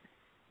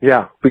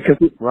 Yeah. Because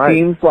it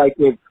seems like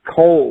it's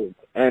cold,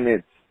 and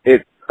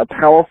it's a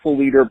powerful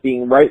leader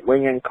being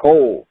right-wing and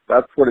cold.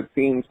 That's what it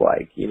seems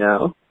like,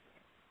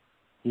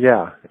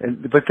 Yeah.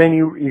 But then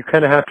you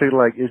kind of have to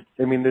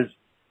there's,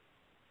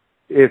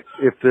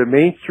 if the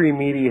mainstream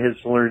media has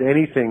learned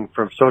anything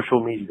from social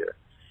media,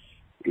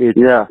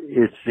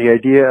 it's the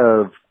idea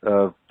of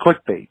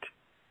clickbait.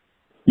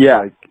 Yeah.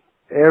 Like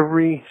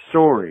every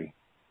story.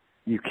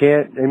 You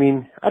can't,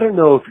 I don't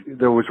know if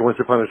there was once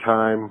upon a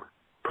time,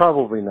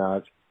 probably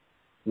not,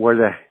 where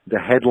the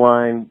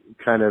headline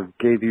kind of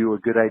gave you a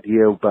good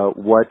idea about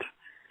what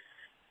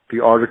the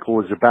article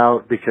was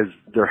about, because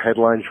their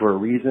headlines for a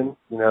reason.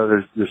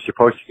 They're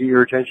supposed to get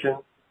your attention.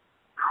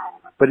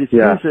 But it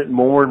seems that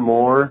more and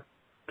more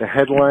the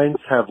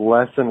headlines have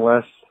less and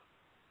less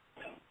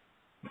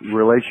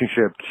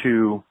relationship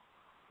to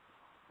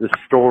the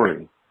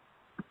story.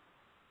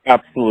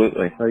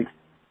 Absolutely.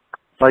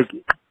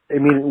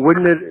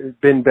 Wouldn't it have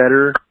been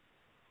better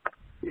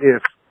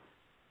if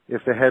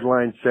the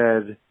headline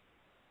said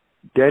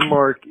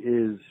Denmark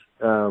is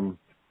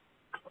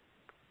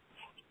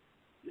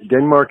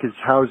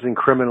housing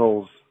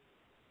criminals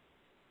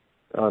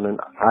on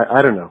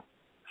I don't know,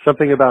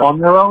 something about on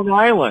their own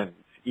island,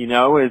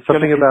 it's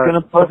something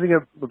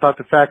about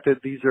the fact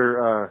that these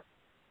are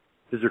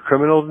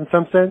criminals in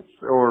some sense,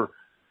 or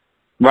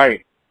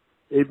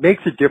it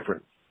makes a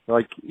difference.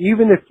 Like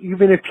even if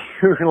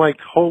you're like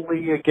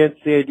wholly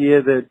against the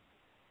idea that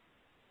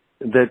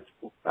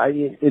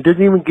it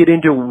doesn't even get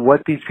into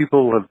what these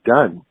people have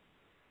done.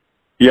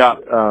 Yeah.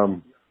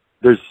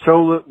 There's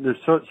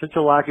such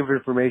a lack of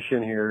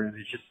information here.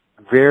 It's just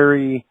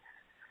very,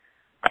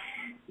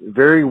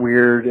 very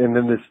weird. And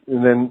then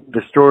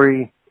the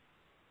story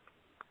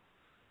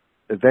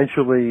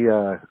eventually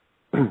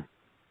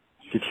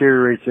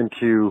deteriorates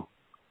into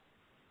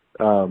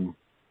the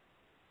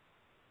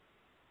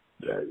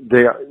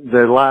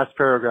last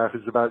paragraph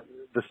is about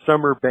the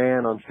summer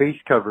ban on face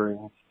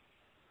coverings,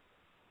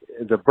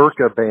 the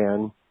burqa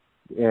ban,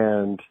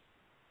 and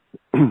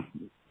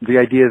the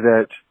idea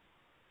that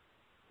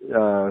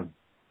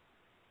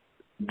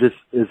this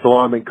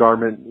Islamic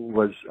garment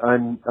was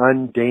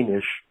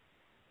un-Danish.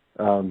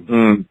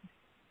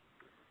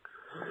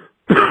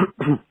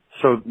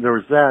 So there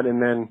was that,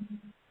 and then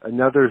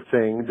another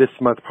thing, this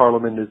month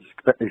Parliament is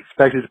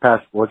expected to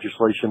pass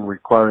legislation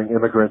requiring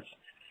immigrants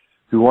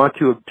who want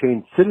to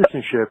obtain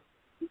citizenship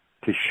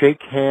to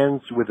shake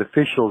hands with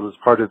officials as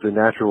part of the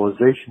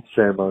naturalization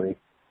ceremony,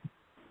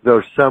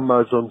 though some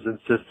Muslims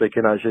insist they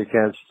cannot shake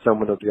hands with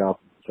someone of the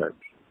opposite sex.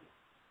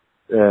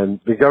 And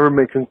the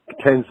government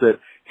contends that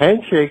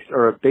handshakes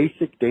are a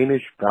basic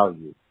Danish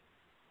value.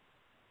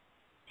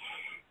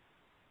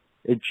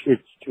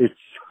 It's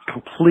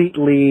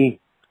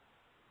completely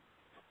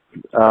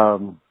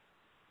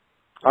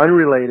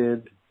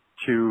unrelated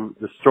to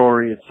the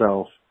story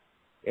itself,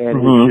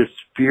 and it's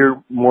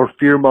just more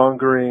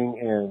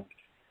fear-mongering,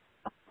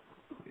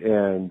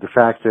 and the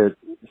fact that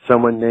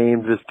someone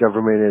named this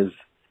government as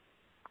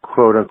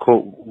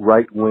quote-unquote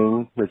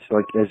right-wing, which,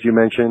 like, as you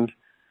mentioned,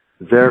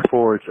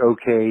 therefore it's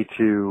okay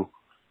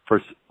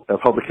for a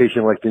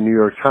publication like the New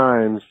York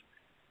Times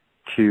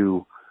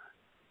to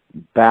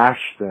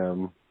bash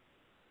them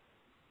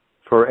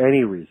for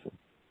any reason.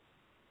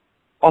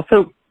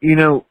 Also,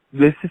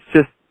 this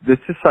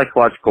is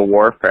psychological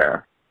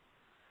warfare.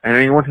 And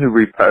anyone who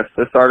reposts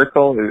this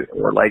article,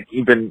 or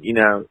even,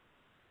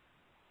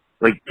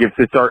 gives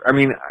this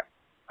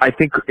I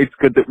think it's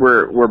good that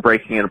we're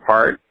breaking it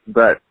apart,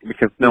 but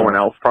because no one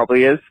else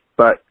probably is.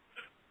 But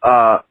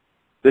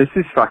this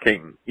is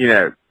fucking,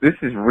 this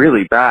is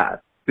really bad.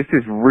 This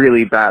is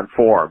really bad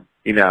form,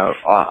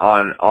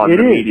 on the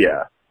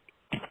media.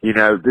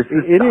 This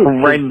is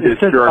horrendous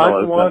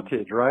journalism.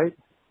 Unwanted, right?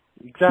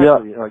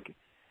 Exactly. Yeah.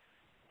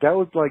 That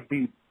would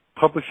be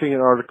publishing an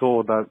article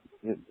about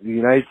the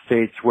United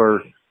States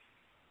where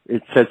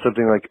it said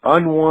something like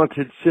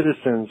unwanted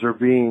citizens are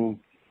being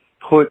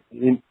put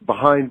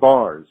behind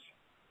bars.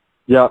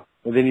 Yeah.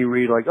 And then you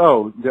read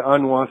the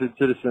unwanted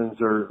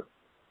citizens are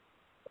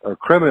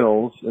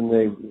criminals, and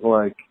they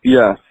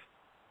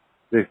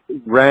they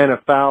ran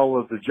afoul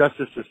of the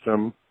justice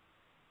system,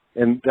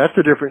 and that's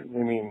a different.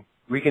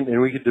 We can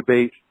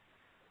debate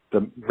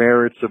the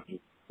merits of the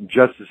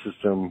justice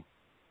system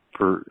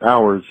for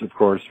hours, of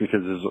course,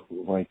 because there's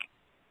a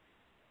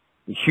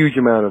huge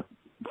amount of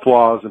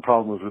flaws and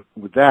problems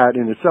with that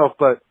in itself.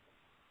 But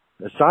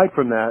aside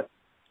from that,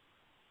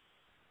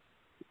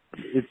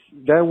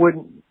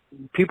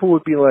 people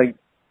would be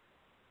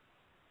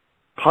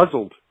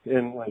puzzled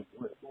and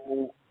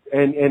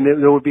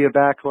there would be a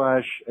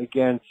backlash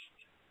against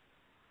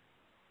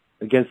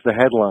the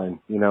headline,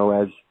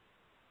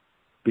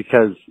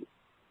 because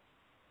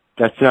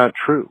that's not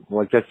true.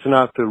 That's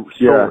not the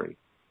story. Yeah.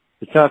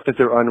 It's not that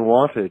they're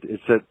unwanted.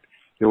 It's that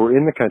they were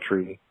in the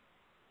country,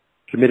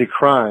 committed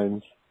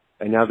crimes,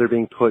 and now they're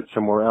being put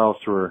somewhere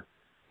else where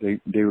they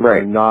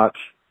are not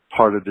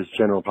part of this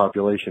general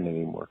population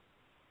anymore.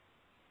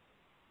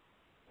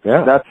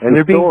 Yeah,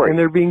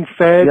 they're being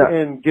fed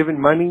and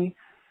given money.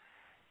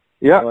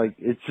 Yeah,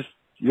 it's just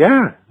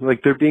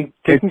they're being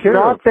taken care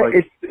of.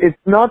 It's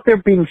not they're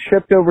being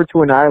shipped over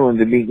to an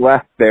island and being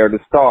left there to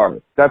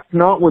starve. That's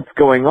not what's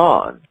going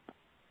on.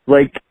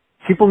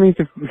 People need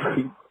to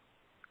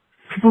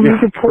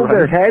pull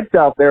their heads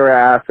out their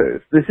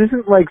asses. This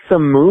isn't like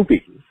some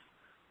movie.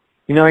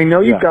 I know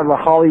you've got a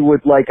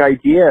Hollywood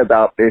idea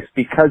about this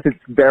because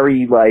it's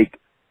very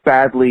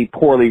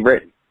poorly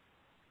written.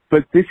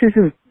 But this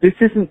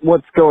isn't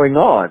what's going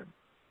on.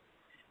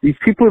 These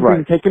people are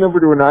being taken over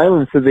to an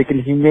island so they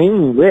can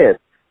humanely live.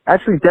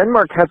 Actually,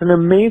 Denmark has an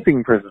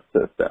amazing prison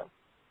system.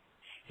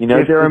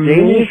 They're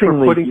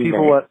amazingly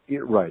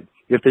humane.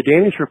 If the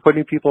Danish were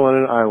putting people on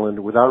an island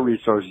without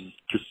resources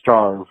to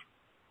starve,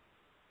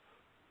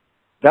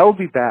 that would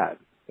be bad,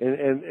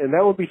 and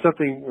that would be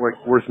something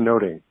worth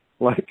noting.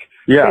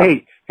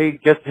 Hey,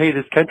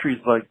 this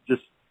country's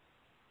just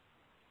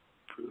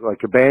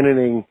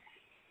abandoning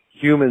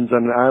humans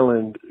on an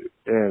island,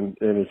 and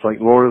it's like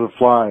Lord of the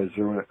Flies,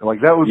 or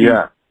that would be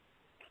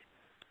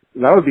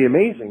that would be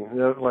amazing.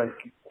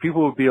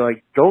 People would be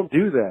don't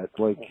do that.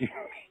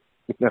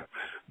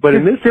 But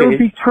in this case, there'd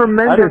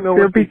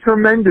be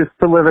tremendous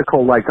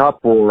political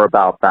uproar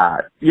about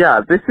that.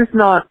 Yeah, this is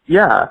not.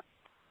 Yeah.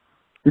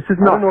 This is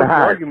not I don't know what the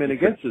argument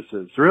against this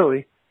is,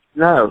 really.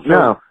 No.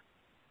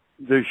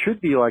 There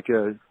should be I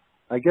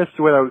guess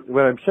what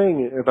I'm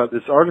saying about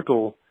this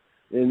article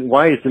and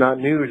why it's not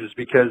news is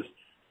because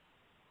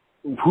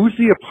who's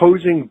the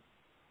opposing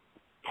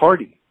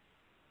party?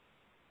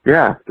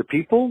 Yeah. The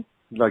people?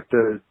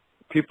 The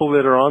people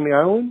that are on the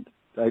island?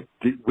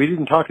 We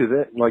didn't talk to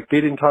them.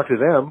 They didn't talk to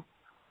them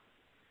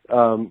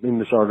in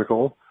this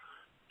article.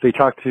 They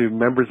talked to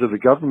members of the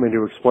government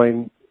who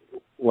explained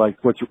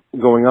what's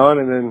going on,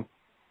 and then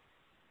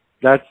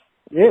that's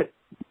it.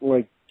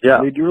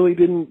 They really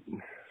didn't.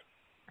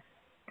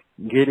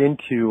 get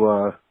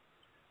into,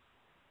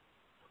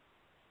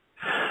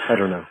 I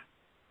don't know.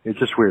 It's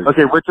just weird.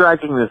 Okay, we're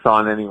dragging this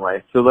on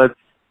anyway, so let's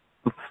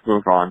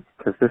move on,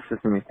 because this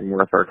isn't anything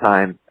worth our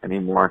time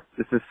anymore.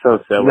 This is so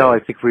silly. No, I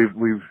think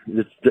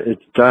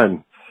it's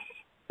done.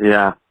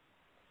 Yeah.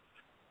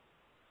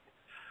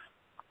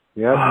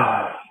 Yep.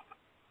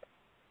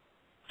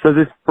 So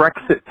this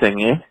Brexit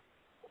thingy.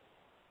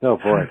 Oh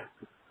boy.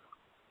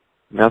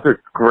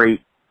 Another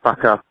great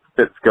fuck up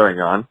that's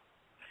going on.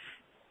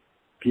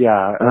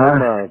 Yeah,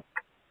 I'm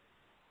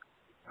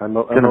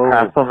gonna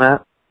pass on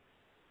that.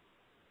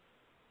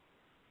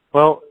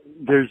 Well,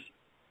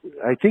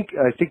 I think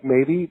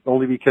maybe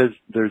only because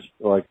there's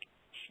like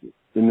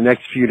in the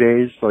next few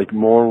days, like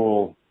more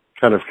will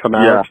kind of come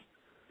out.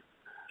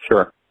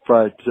 Sure.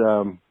 But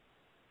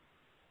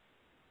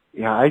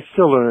yeah, I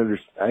still don't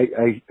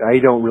understand. I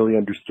don't really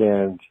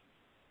understand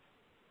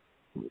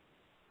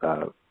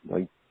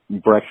like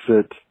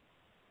Brexit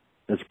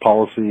as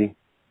policy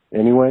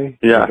anyway.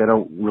 Yeah. Like, I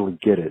don't really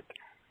get it.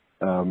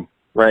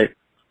 Right.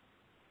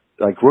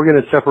 Like, we're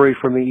going to separate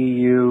from the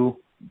EU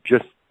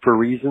just for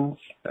reasons.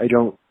 I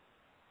don't.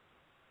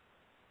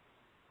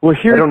 Well,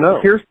 I don't know.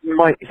 Here's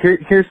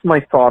my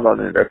thought on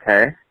it.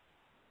 Okay.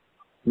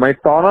 My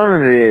thought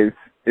on it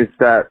is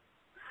that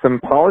some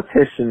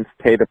politicians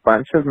paid a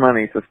bunch of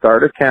money to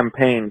start a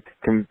campaign to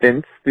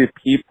convince the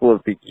people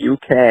of the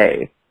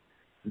UK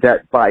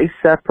that by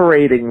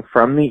separating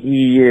from the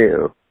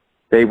EU,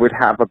 they would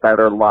have a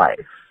better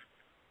life.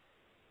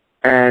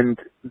 And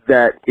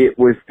that it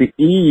was the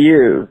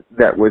EU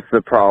that was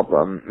the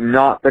problem,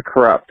 not the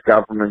corrupt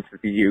government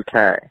of the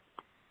UK.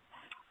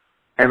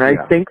 And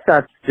I think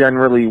that's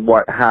generally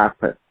what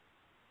happened,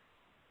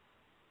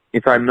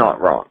 if I'm not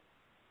wrong.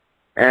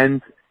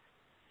 And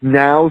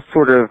now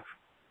sort of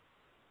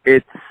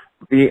it's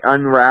the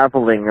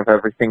unraveling of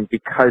everything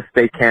because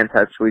they can't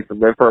actually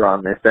deliver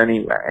on this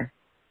anyway.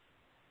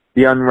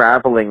 The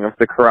unraveling of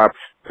the corrupt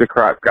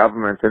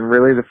government, and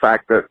really the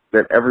fact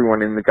that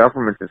everyone in the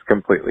government is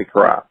completely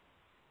corrupt.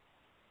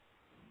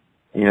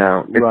 You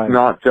know, it's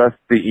not just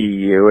the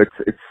EU,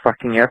 it's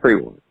fucking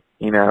everyone.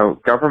 You know,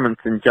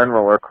 governments in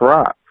general are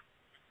corrupt.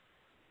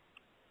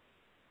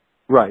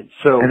 Right.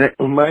 So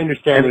my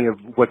understanding of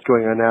what's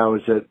going on now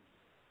is that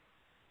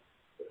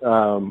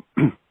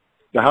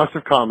the House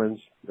of Commons,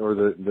 or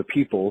the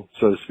people,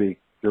 so to speak,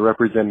 the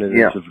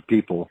representatives of the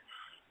people,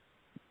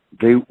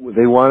 they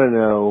want to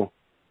know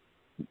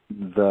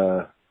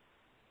the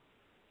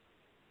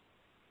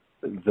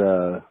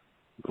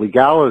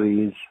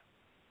legalities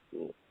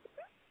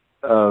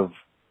of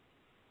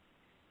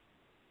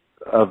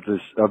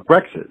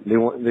Brexit.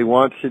 They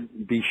want to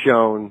be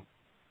shown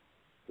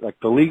like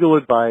the legal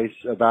advice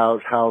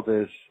about how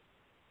this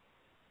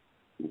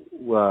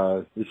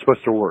is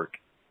supposed to work,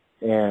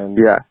 and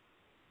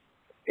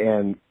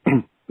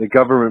the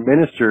government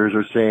ministers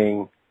are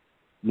saying,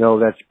 no,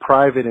 that's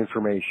private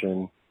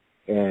information,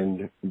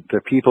 and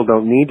the people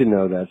don't need to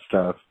know that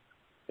stuff.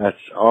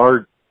 That's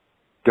our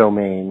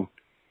domain.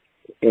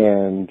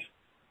 And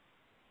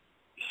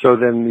so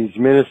then these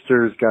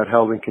ministers got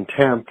held in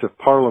contempt of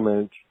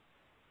Parliament,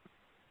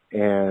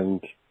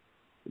 and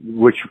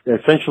which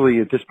essentially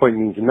at this point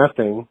means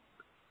nothing.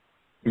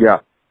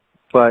 Yeah.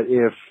 But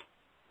if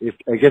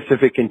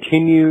it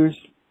continues,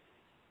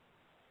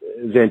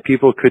 then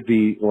people could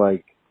be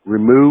like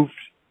removed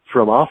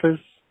from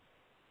office.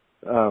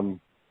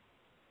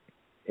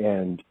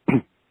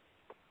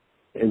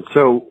 And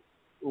so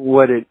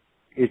what it's,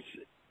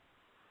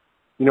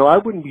 you know, I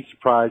wouldn't be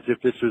surprised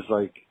if this was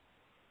like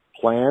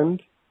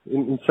planned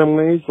in some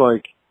ways,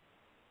 like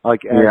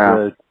as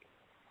a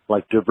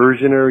like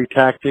diversionary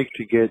tactic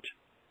to get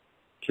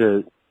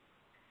to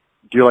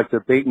do like the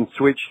bait and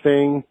switch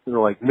thing, you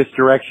know, like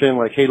misdirection,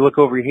 like, hey, look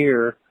over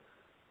here,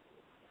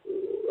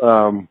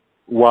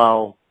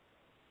 while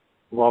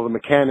the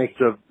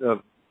mechanics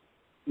of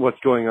what's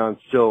going on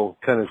still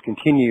kind of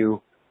continue,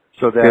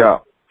 so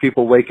that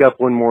people wake up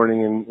one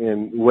morning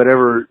and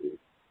whatever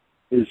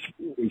is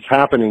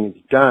happening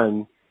is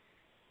done,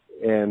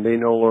 and they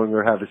no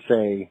longer have a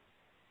say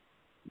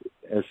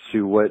as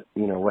to what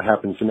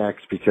happens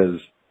next,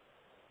 because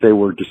they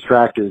were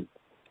distracted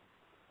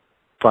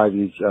by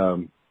these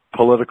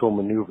political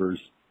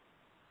maneuvers.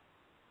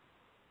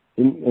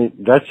 And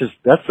that's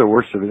the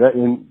worst of it.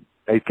 And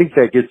I think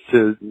that gets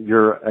to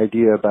your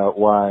idea about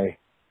why,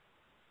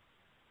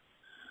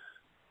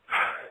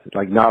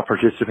 like, not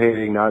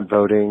participating, not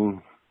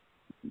voting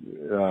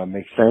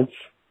makes sense,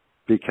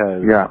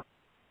 because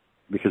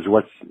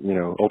what's,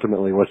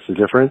 ultimately what's the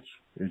difference?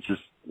 It's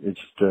just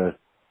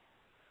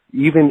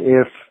even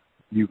if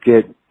you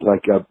get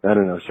like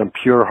some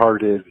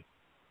pure-hearted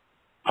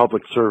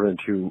public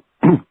servant who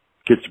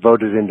gets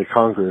voted into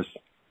Congress,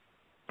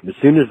 as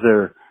soon as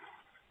they're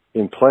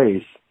in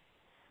place,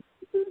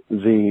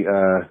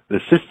 the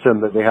system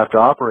that they have to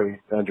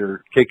operate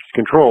under takes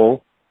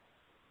control,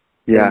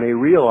 and they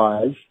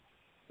realize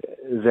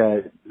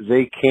that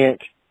they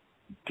can't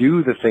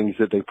do the things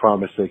that they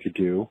promised they could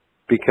do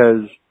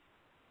because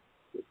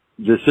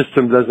the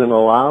system doesn't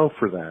allow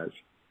for that.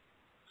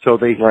 So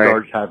they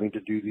start having to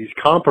do these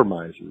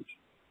compromises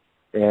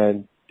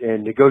and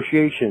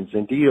negotiations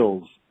and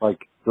deals,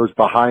 like those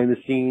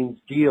behind-the-scenes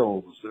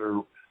deals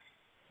or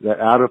that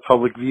out of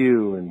public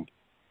view,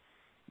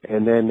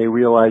 and then they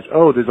realize,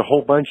 oh, there's a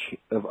whole bunch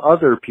of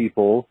other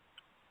people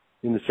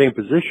in the same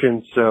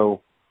position,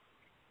 so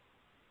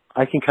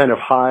I can kind of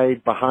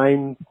hide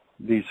behind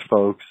these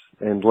folks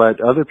and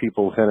let other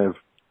people kind of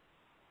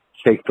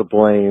take the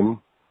blame.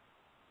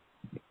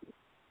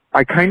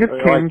 I kind of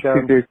came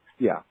to this.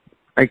 Yeah.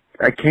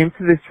 I came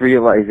to this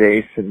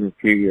realization a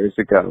few years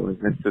ago, and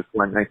this is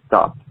when I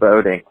stopped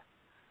voting,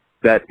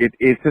 that it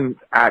isn't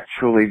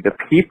actually the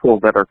people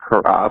that are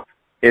corrupt,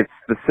 it's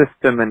the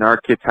system and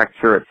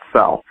architecture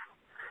itself.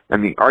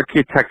 And the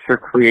architecture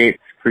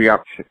creates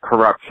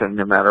corruption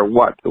no matter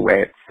what, the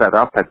way it's set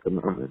up at the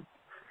moment.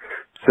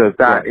 So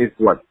that is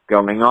what's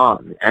going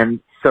on.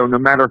 And so no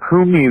matter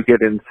whom you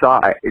get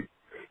inside,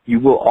 you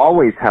will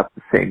always have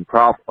the same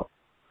problem.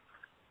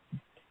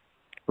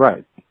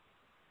 Right.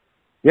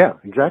 Yeah,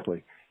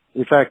 exactly.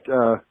 In fact,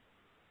 I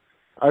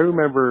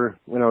remember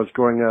when I was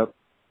growing up,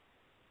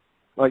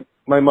 like,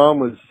 my mom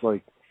was,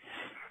 like,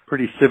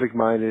 pretty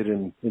civic-minded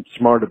and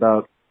smart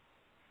about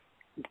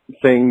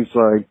things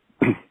like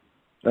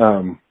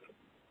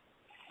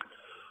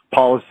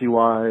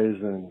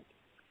policy-wise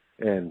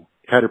and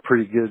had a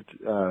pretty good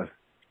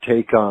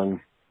take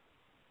on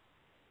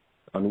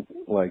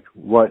like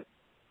what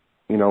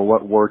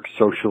works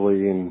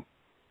socially and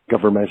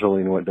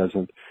governmentally and what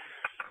doesn't.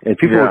 And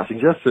people would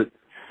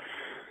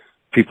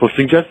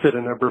suggested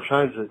a number of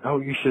times that, oh,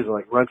 you should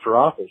like run for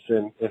office,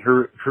 and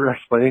her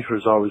explanation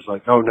was always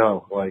like, oh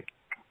no, like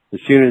as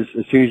soon as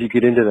you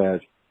get into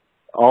that,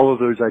 all of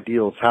those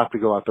ideals have to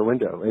go out the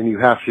window, and you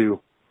have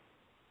to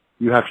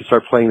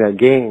start playing that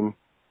game,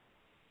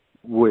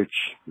 which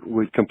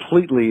would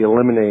completely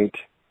eliminate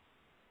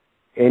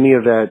any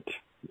of that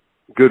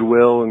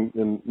goodwill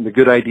and the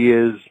good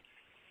ideas.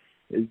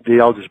 They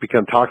all just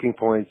become talking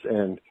points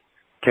and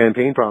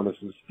campaign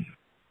promises,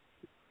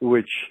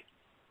 which,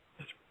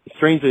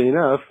 strangely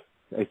enough,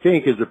 I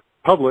think as a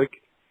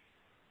public,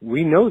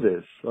 we know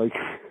this. Like,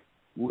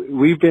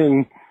 we've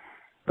been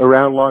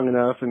around long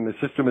enough and the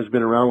system has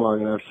been around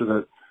long enough so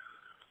that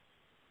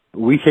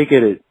we take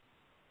it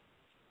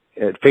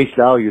at face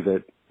value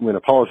that when a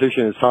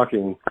politician is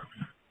talking,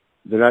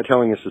 they're not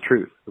telling us the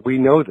truth. We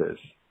know this.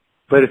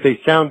 But if they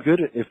sound good,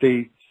 if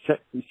they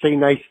say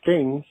nice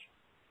things,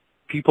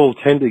 people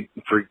tend to,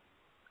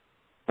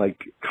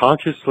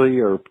 consciously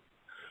or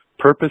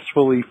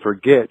purposefully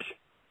forget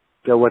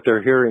that what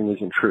they're hearing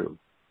isn't true.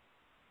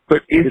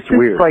 But it's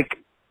weird.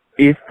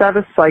 Is that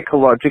a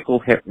psychological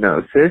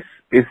hypnosis?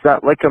 Is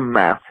that like a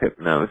mass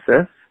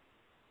hypnosis?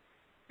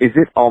 Is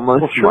it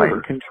almost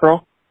mind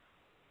control?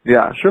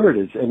 Yeah, sure it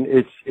is, and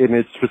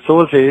it's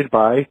facilitated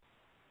by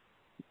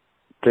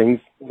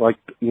things like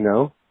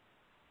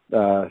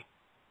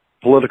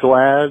political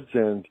ads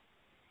and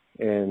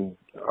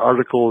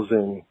articles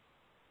in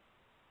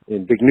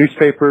big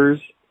newspapers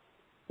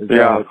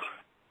that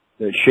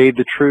shade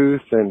the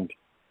truth and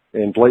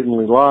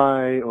blatantly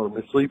lie or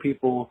mislead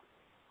people,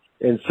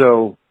 and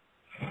so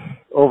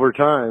over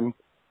time,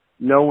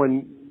 no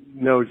one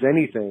knows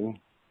anything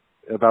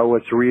about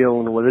what's real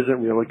and what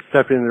isn't real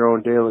except in their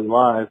own daily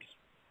lives.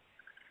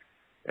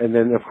 And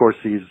then, of course,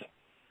 these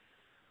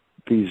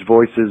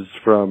voices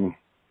from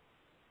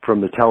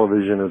the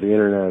television or the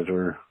internet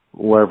or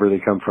wherever they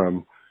come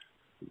from,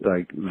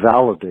 like,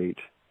 validate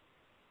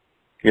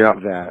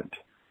that.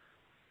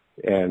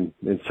 And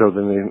so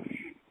then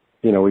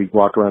we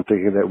walk around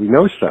thinking that we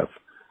know stuff.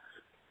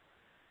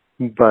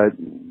 But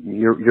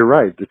you're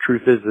right. The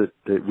truth is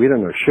that we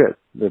don't know shit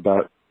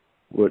about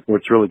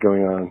what's really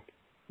going on.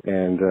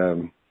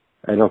 And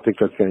I don't think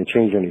that's going to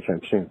change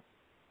anytime soon.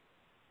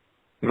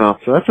 No.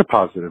 So that's a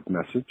positive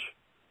message.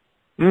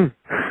 Mm.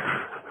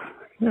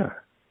 Yeah.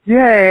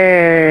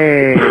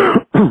 Yay!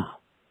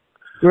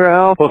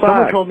 Well,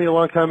 someone told me a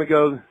long time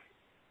ago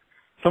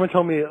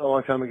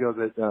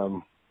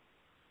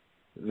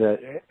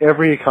that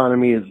every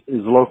economy is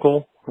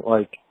local.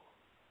 Like,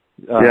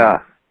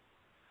 like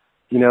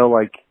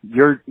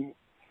you're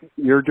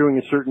at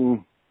a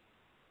certain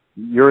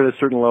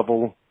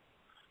level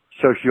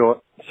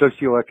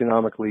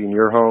socioeconomically in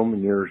your home,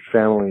 in your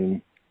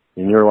family,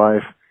 in your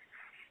life.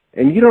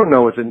 And you don't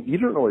know what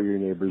your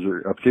neighbors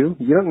are up to.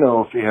 You don't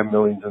know if they have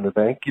millions in the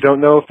bank. You don't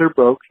know if they're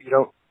broke. You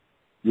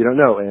don't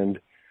know.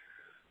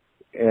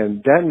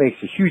 And that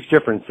makes a huge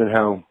difference in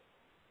how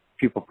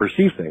people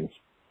perceive things.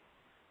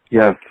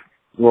 Yeah. Like,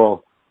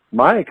 well,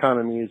 my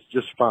economy is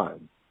just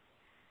fine.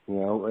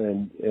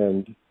 And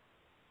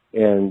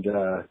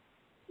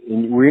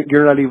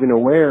you're not even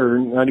aware,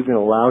 not even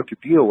allowed to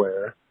be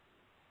aware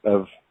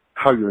of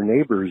how your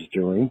neighbor is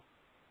doing.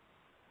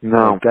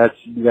 No. Like,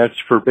 that's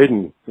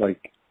forbidden.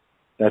 Like,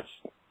 that's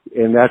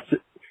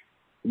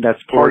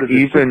part of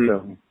the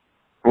system.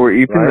 Or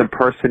even the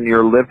person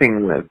you're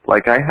living with.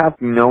 Like, I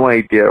have no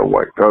idea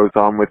what goes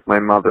on with my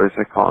mother's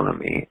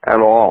economy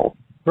at all.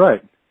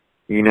 Right.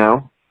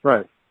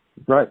 Right.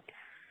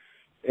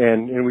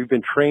 And we've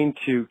been trained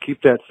to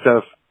keep that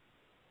stuff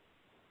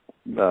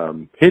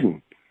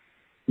hidden.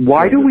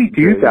 Why do we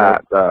do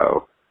that,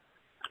 though?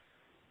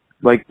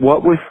 Like,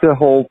 what was the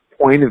whole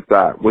point of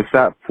that? Was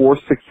that for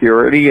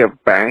security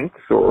of banks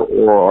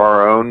or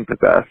our own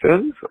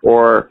possessions?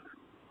 Or...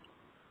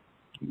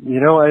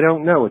 I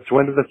don't know. It's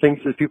one of the things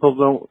that people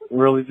don't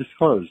really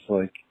disclose.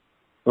 Like,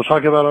 they'll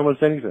talk about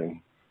almost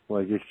anything,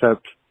 like,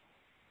 except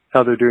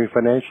how they're doing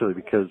financially,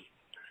 because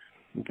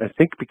I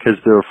think because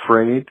they're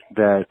afraid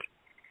that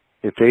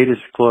if they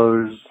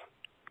disclose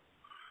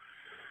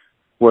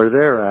where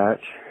they're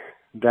at,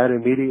 that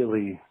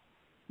immediately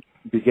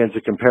begins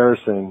a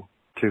comparison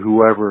to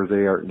whoever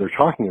they're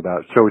talking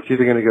about. So it's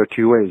either going to go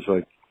two ways.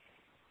 Like,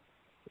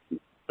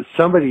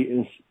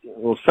 somebody's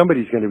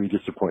going to be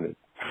disappointed.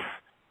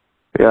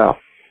 Yeah.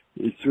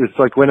 It's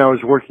like when I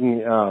was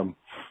working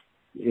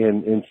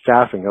in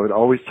staffing, I would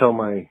always tell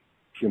my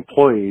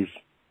employees,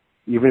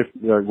 even if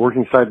they're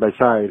working side by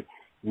side,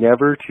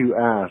 never to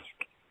ask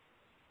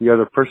the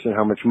other person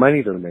how much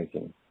money they're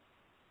making.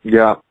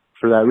 Yeah.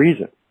 For that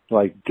reason.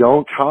 Like,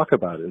 don't talk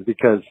about it,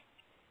 because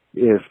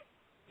if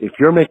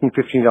you're making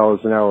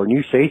 $15 an hour and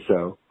you say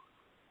so,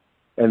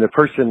 and the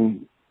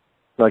person,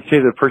 like, say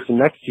the person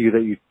next to you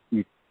that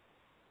you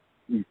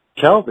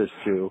tell this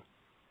to,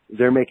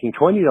 they're making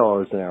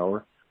 $20 an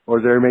hour, or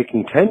they're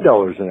making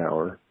 $10 an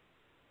hour,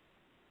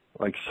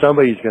 like,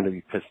 somebody's going to be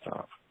pissed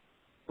off.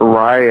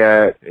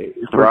 Riot.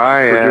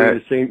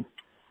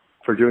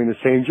 For doing the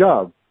same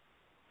job.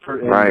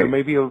 And there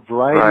may be a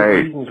variety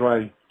of reasons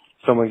why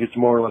someone gets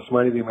more or less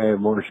money. They may have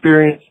more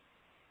experience.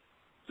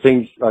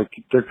 Things like,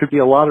 there could be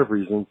a lot of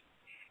reasons.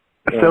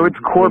 So it's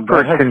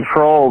corporate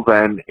control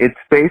then. It's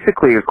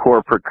basically a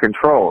corporate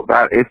control.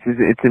 That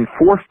it's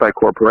enforced by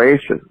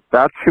corporations.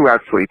 That's who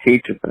actually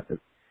teaches it.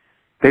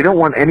 They don't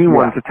want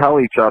anyone to tell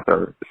each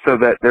other so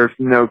that there's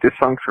no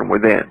dysfunction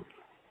within.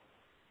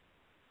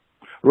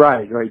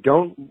 Right.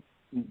 Don't,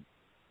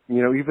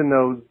 even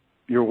though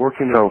you're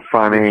working this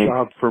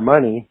job for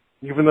money,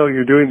 even though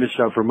you're doing this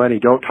job for money,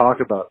 don't talk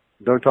about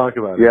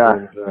it.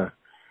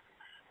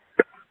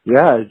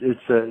 Yeah. And,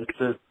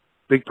 it's a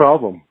big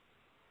problem.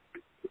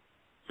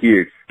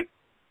 Huge.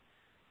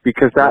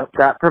 Because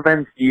that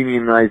prevents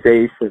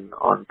unionization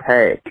on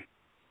pay,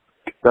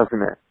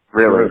 doesn't it?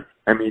 Really? Sure.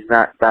 I mean,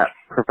 that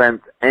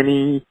prevents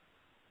any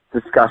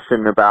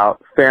discussion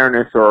about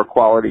fairness or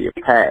equality of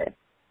pay.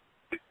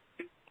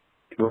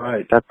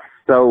 Right. That's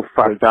so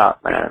fucked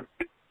up, man.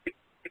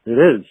 It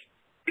is.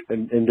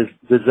 And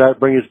does that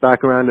bring us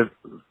back around to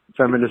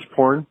feminist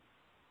porn?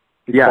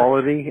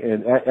 Equality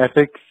and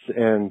ethics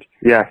and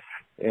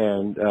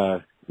and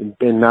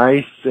being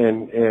nice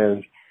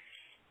and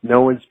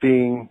no one's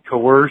being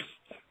coerced.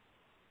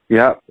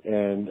 Yep.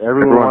 And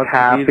everyone wants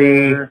happy. To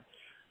be there.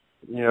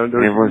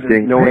 Everyone's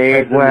getting no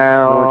paid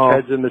well. No one's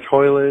heads in the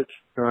toilet,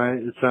 right?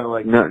 It's not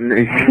like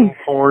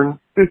porn.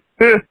 It's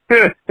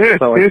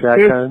not like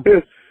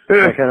that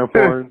kind of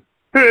porn.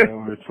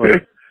 It's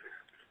like,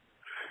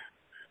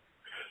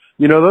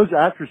 those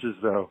actresses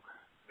though,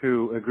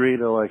 who agree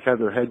to like have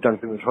their head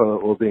dunked in the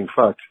toilet while being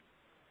fucked,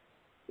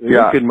 they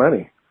make good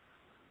money.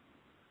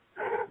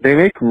 They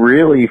make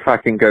really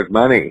fucking good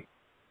money.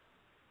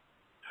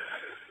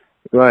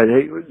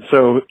 Right.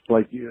 So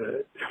like,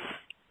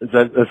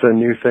 that's a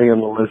new thing on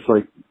the list.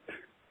 Like,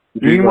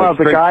 meanwhile,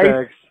 the guy,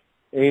 sex,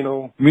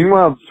 anal.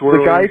 Meanwhile,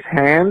 swirling.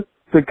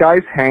 the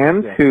guy's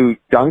hand who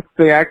dunked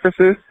the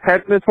actress's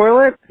head in the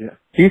toilet. Yeah.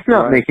 He's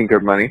not making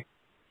good money.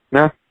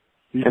 No.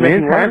 He's and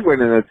his hand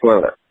went in the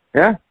toilet.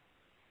 Yeah.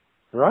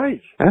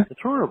 Right. Yeah.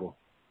 It's horrible.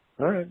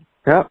 All right.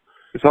 Yep.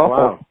 It's awful.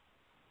 Wow.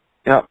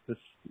 Yep.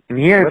 And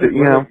he has,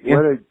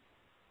 what a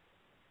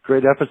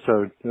great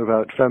episode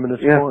about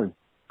feminist porn.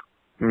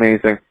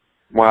 Amazing.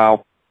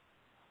 Wow.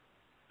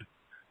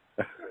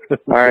 All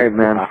right,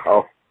 man.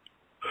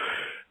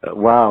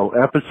 Wow.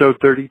 Episode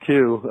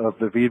 32 of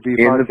the V2V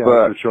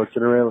podcast with H.O.T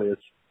and Aurelius.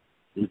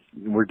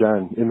 We're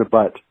done. In the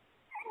butt.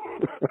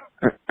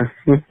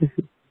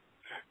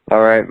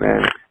 All right,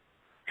 man.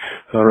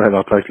 All right.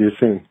 I'll talk to you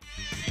soon.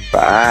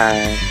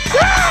 Bye.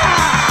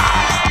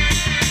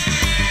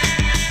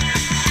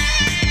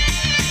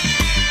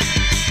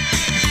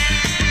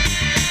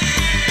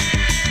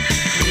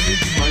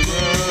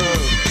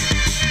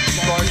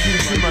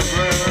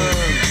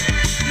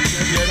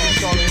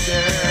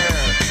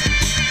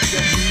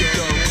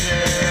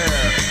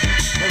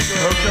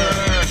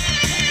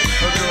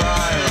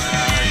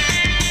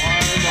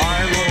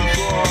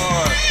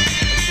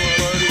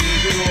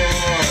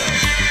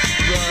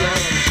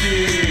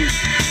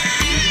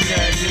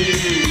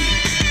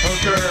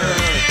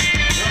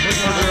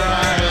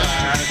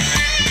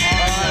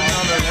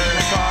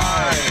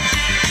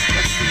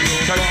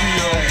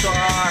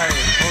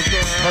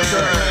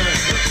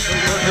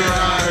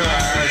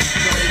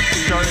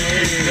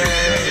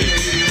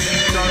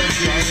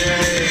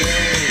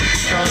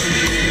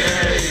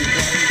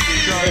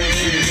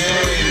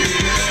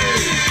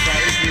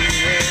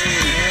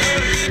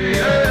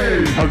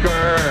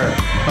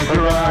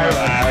 Hooker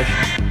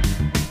eyelash.